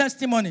give his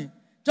testimony,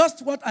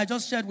 just what I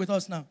just shared with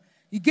us now,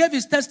 he gave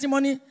his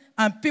testimony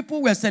and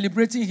people were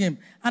celebrating him.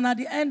 And at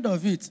the end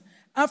of it,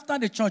 after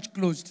the church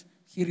closed,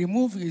 he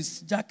removed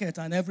his jacket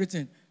and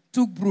everything,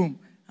 took broom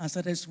and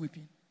started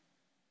sweeping.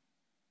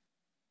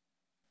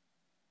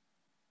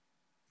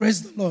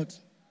 Praise the Lord.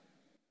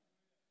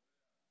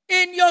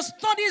 In your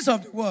studies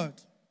of the word,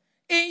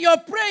 in your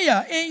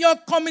prayer, in your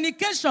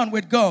communication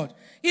with God,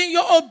 in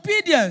your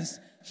obedience,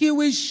 he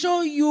will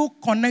show you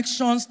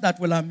connections that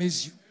will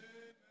amaze you.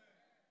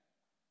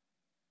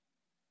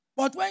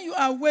 But when you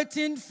are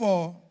waiting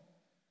for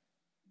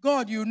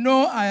God, you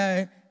know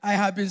I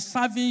have been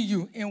serving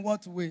you. In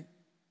what way?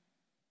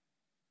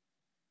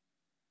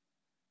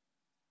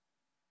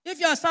 If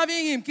you are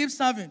serving him, keep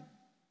serving.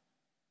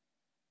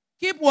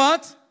 Keep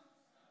what?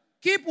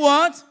 Keep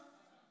what?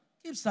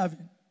 Keep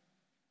serving.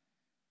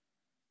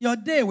 Your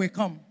day will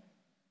come.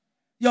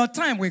 Your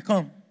time will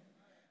come.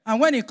 And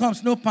when it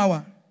comes, no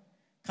power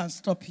can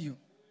stop you.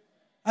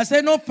 I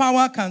say no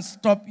power can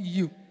stop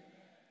you.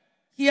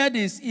 Hear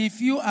this.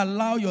 If you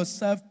allow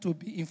yourself to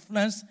be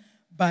influenced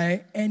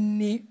by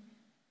anybody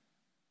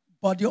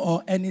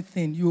or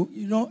anything,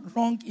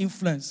 wrong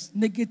influence,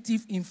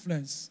 negative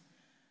influence,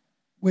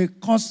 will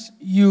cause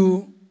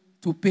you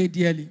to pay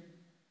dearly.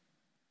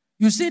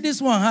 You see,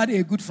 this one had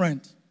a good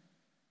friend.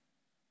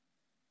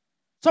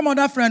 Some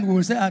other friend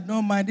will say, I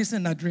don't mind, this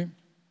is a dream.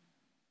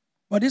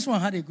 But this one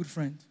had a good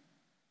friend.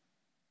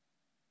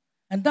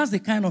 And that's the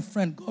kind of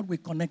friend God will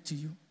connect to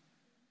you.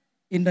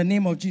 In the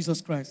name of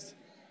Jesus Christ.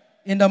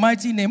 In the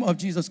mighty name of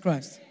Jesus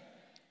Christ.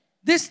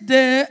 This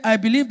day, I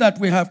believe that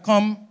we have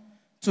come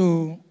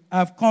to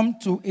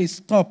a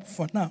stop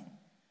for now.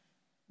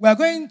 We are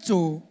going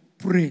to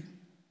pray.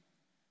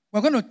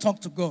 We're going to talk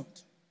to God.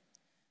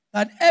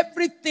 That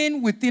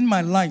everything within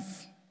my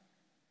life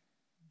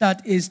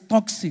that is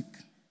toxic,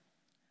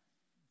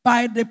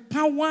 by the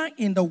power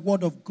in the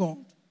word of God,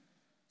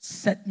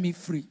 set me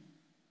free.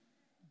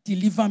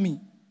 Deliver me.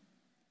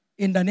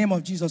 In the name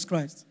of Jesus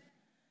Christ.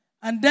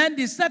 And then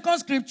the second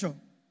scripture,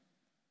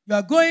 you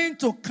are going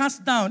to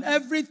cast down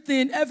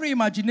everything, every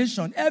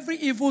imagination, every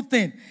evil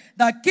thing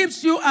that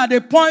keeps you at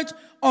a point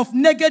of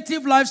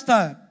negative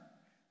lifestyle.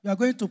 You are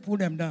going to pull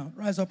them down.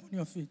 Rise up on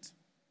your feet.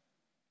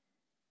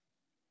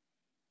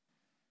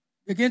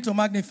 Begin to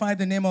magnify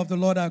the name of the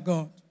Lord our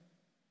God.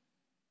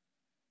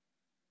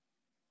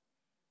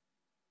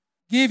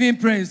 Give him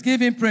praise,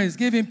 give him praise,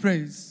 give him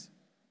praise.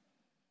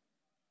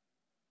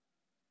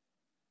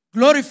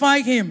 Glorify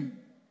him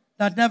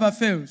that never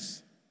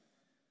fails.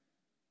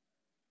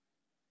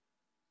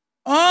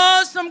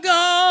 Awesome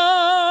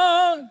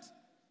God,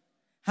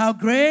 how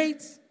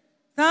great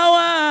thou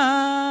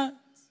art.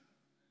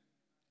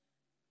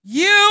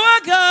 You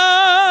are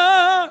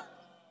God,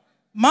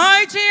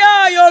 mighty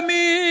are your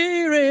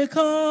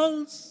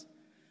miracles.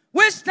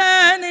 We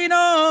stand in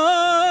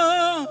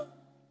awe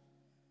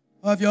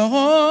of your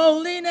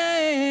holy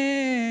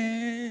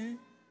name.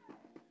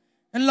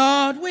 And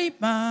Lord, we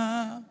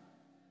bow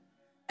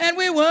and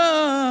we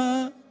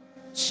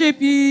worship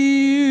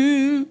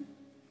you.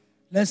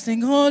 Let's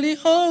sing holy,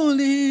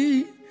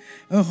 holy,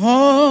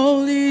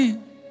 holy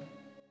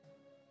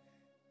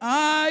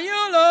are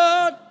you,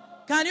 Lord.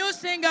 Can you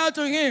sing out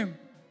to him?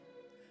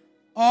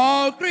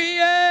 All creations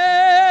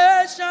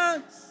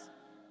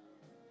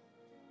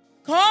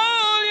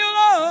call you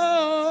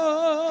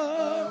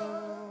Lord,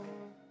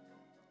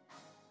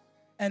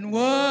 and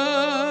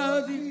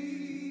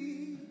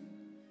worthy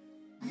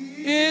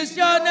is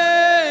your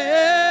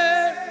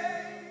name.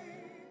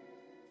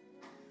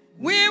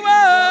 We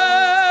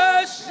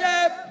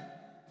worship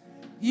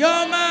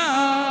your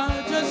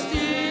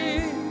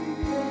majesty.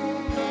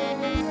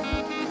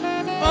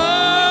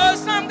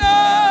 Awesome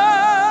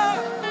God,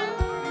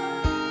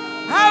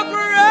 how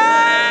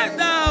great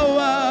thou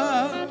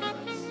art.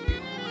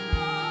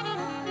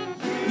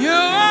 You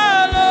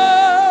are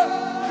Lord,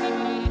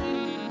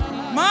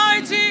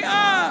 mighty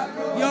are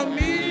your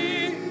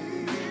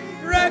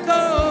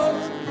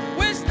miracles.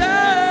 We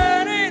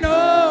stand in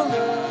awe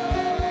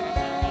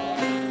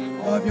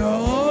of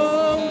your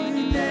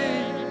holy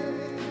name.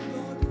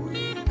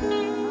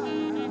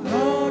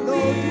 Lord,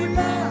 we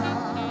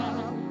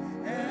bow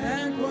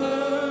and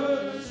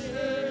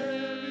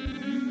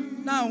worship you.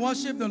 Now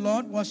worship the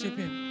Lord, worship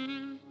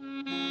him.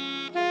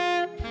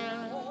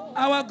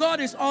 Our God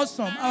is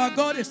awesome. Our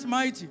God is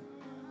mighty.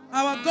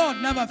 Our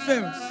God never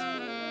fails.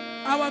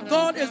 Our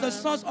God is the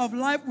source of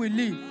life we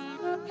live.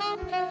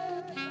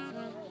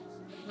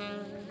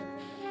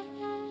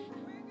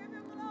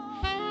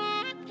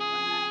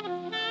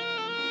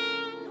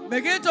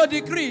 Begin to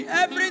decree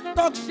every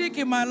toxic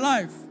in my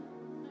life,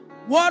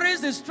 worries,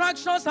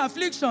 distractions,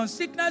 afflictions,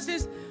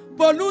 sicknesses,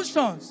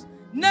 pollutions,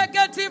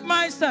 negative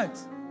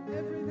mindsets.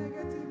 Every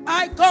negative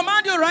I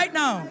command you right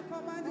now.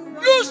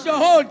 Lose your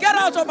hold. Get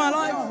out of my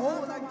life.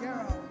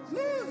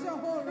 Lose your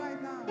hold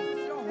right now.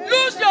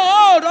 Lose your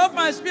hold of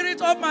my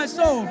spirit, of my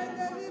soul.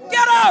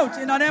 Get out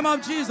in the name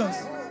of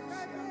Jesus.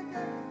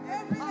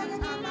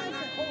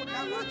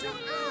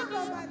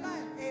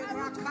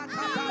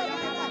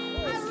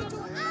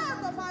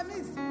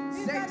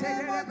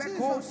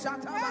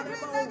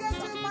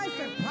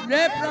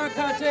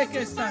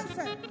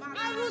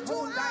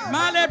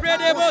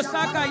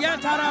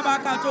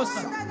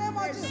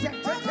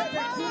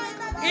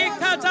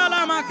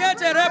 Ikatala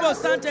makete rebo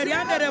sante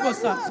riande rebo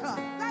sante.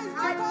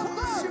 I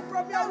curse you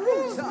from your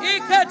roots.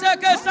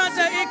 Ikateke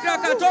sante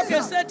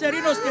ikrakatoke sente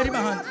rinos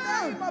keribahan.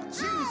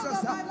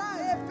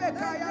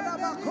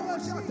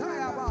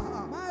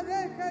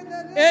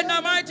 In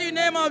the mighty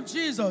name of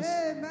Jesus.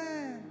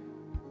 Amen.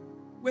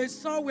 We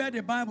saw where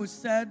the Bible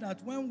said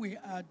that when we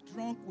are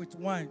drunk with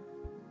wine,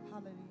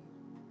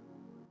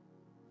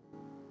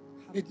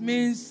 it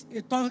means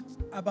it talks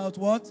about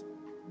what?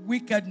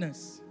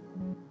 Wickedness,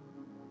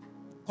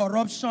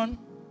 corruption,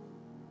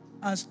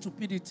 and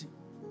stupidity.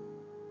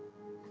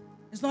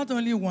 It's not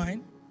only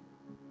wine,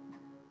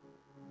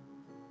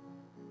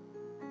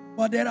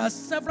 but there are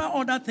several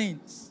other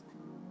things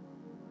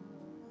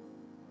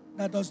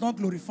that does not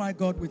glorify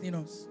God within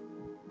us.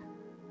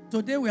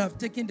 Today we have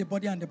taken the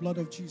body and the blood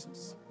of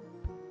Jesus.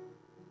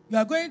 You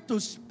are going to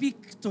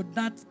speak to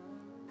that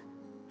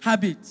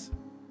habit.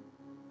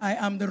 I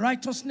am the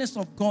righteousness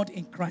of God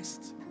in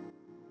Christ.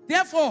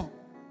 Therefore,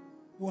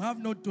 you will have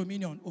no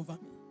dominion over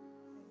me.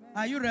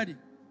 Are you ready?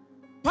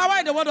 Power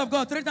in the word of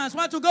God. 3 times.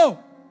 1 to go.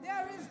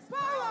 There is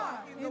power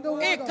in the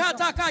word of God.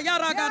 There is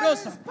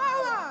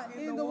power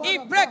in the word of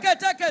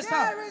God.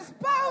 There is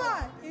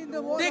power in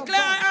the word of God.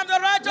 Declare, I am the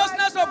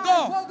righteousness of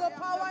God.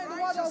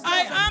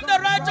 I am the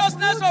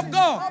righteousness of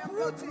God.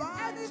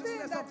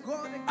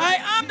 I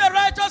am the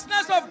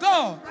righteousness of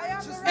God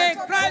in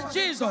Christ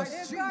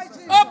Jesus.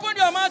 Open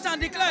your mouth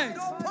and declare it.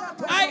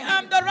 I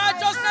am the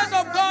righteousness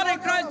of God in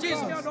Christ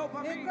Jesus.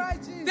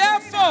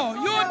 Therefore,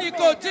 you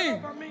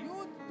nicotine,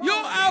 you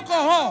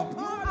alcohol,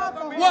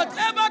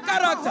 whatever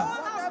character,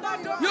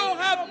 you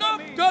have no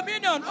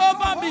dominion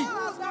over me.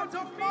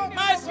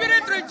 My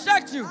spirit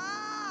rejects you.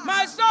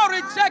 My soul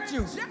rejects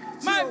you.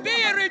 My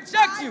being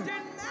rejects you.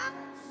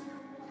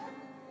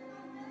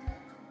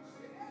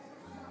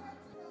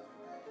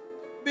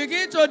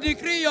 Begin to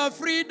decree your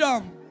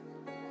freedom.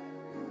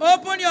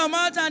 Open your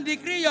mouth and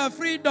decree your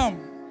freedom.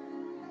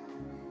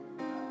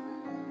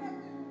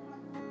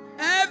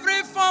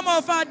 Every form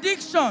of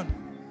addiction,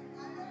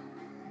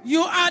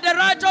 you are the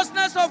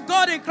righteousness of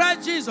God in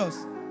Christ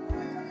Jesus.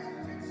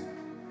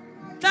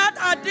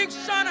 That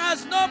addiction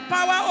has no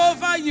power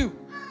over you.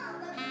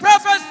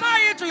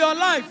 Prophesy it to your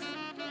life.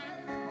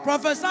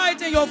 Prophesy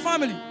it in your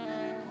family.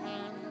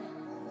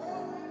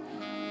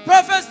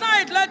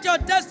 Prophesy it. Let your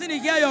destiny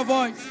hear your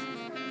voice.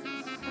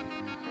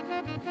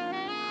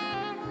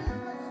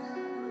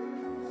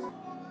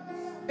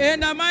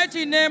 In the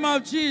mighty name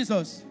of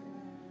Jesus.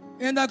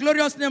 In the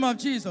glorious name of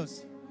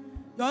Jesus.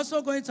 You're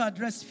also going to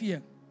address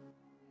fear.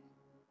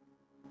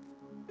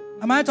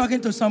 Am I talking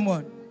to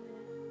someone?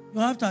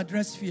 You have to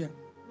address fear.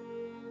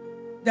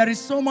 There is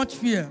so much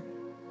fear.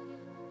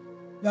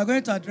 You are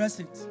going to address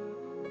it.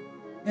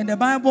 In the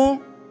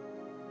Bible,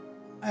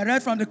 I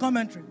read from the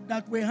commentary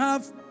that we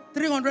have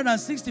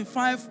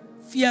 365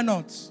 fear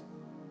nots.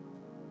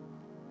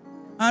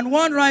 And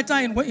one writer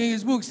in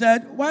his book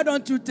said, why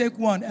don't you take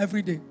one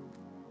every day?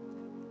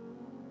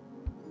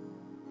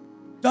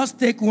 Just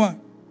take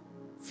one.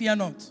 Fear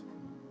not.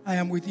 I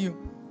am with you.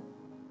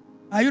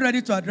 Are you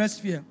ready to address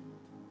fear?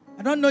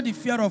 I don't know the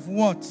fear of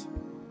what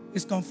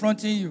is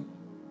confronting you.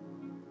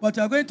 But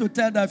you are going to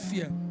tell that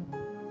fear,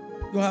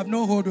 you have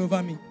no hold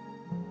over me.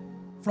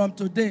 From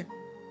today,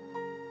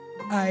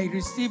 I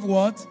receive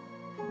what?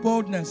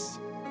 Boldness,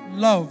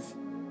 love,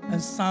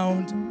 and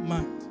sound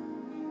mind.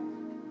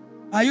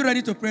 Are you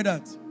ready to pray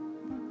that?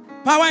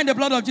 Power in the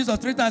blood of Jesus.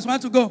 3 times. 1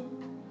 to go.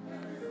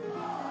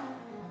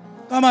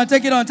 Come on,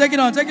 take it on, take it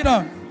on, take it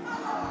on.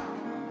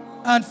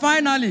 And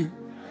finally,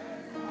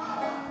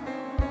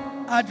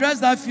 address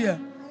that fear.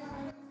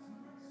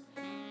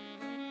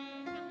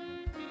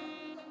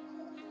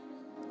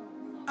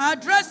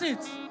 Address it.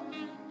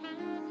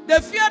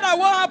 The fear that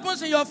what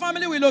happens in your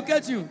family will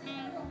locate you.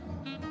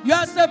 You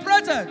are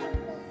separated.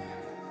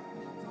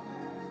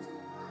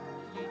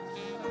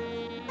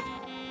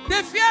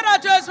 The fear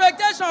that your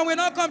expectation will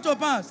not come to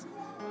pass.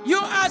 You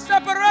are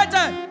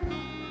separated.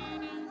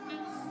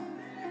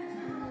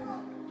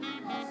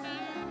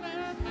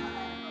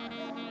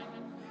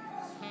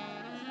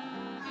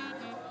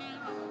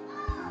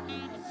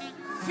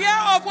 Fear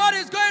of what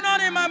is going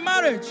on in my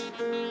marriage.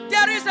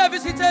 There is a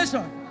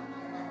visitation.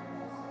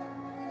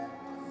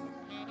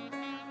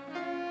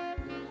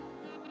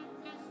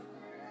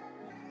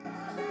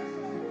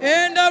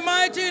 In the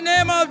mighty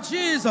name of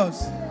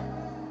Jesus.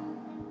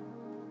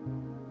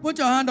 Put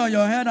your hand on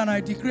your head and I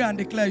decree and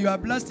declare you are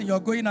blessed in your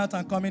going out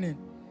and coming in.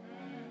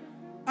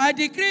 I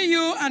decree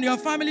you and your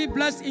family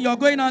blessed in your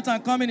going out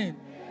and coming in.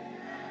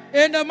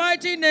 In the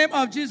mighty name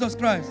of Jesus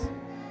Christ.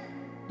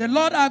 The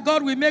Lord our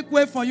God will make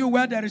way for you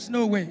where there is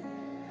no way.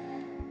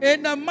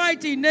 In the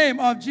mighty name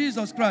of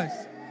Jesus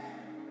Christ.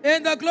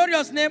 In the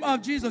glorious name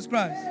of Jesus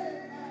Christ.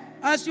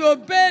 As you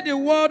obey the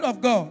word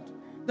of God,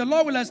 the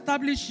Lord will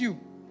establish you.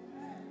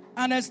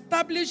 And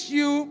establish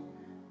you.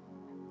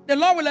 The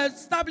Lord will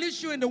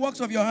establish you in the works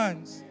of your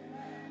hands.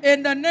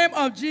 In the name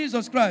of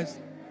Jesus Christ.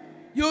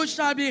 You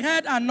shall be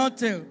head and not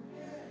tail.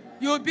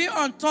 You will be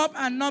on top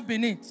and not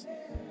beneath.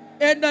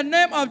 In the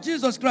name of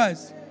Jesus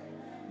Christ.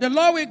 The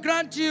Lord will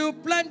grant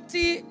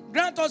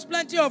us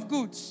plenty of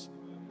goods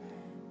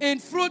in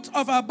fruit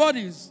of our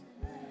bodies,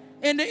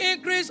 in the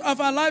increase of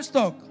our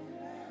livestock,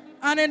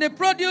 and in the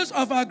produce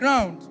of our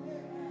ground,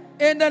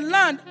 in the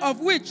land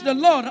of which the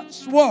Lord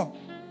swore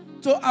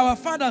to our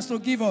fathers to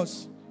give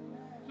us.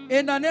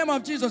 In the name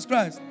of Jesus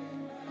Christ.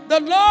 The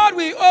Lord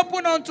will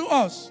open unto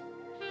us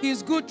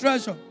his good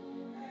treasure,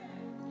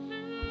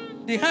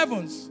 the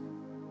heavens,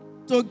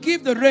 to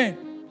give the rain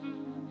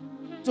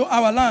to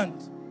our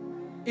land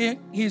in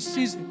his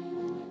season,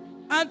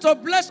 and to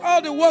bless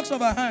all the works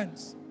of our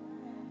hands.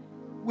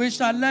 We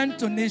shall lend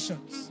to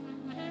nations,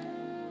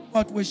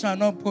 but we shall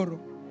not borrow.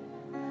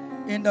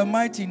 In the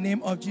mighty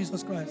name of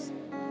Jesus Christ.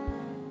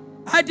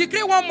 I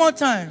decree one more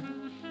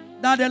time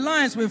that the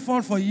lines will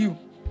fall for you,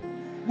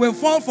 will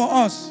fall for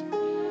us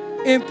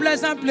in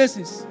pleasant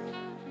places,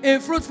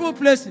 in fruitful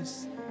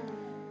places,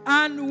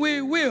 and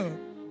we will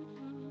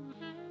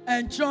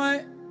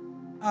enjoy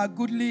our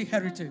goodly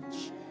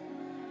heritage.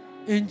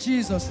 In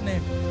Jesus'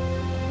 name.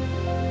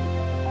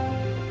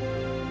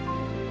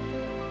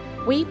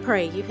 We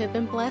pray you have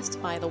been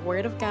blessed by the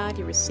word of God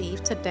you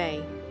received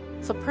today.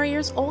 For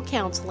prayers or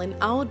counseling,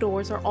 our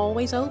doors are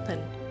always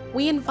open.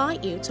 We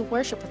invite you to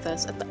worship with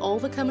us at the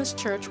Overcomers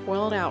Church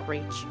World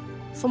Outreach.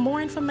 For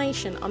more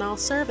information on our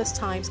service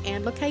times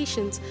and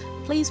locations,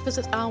 please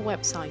visit our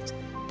website,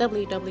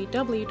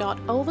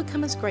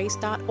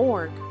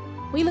 www.overcomersgrace.org.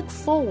 We look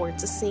forward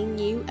to seeing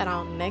you at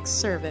our next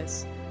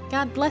service.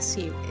 God bless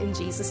you in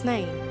Jesus'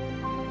 name.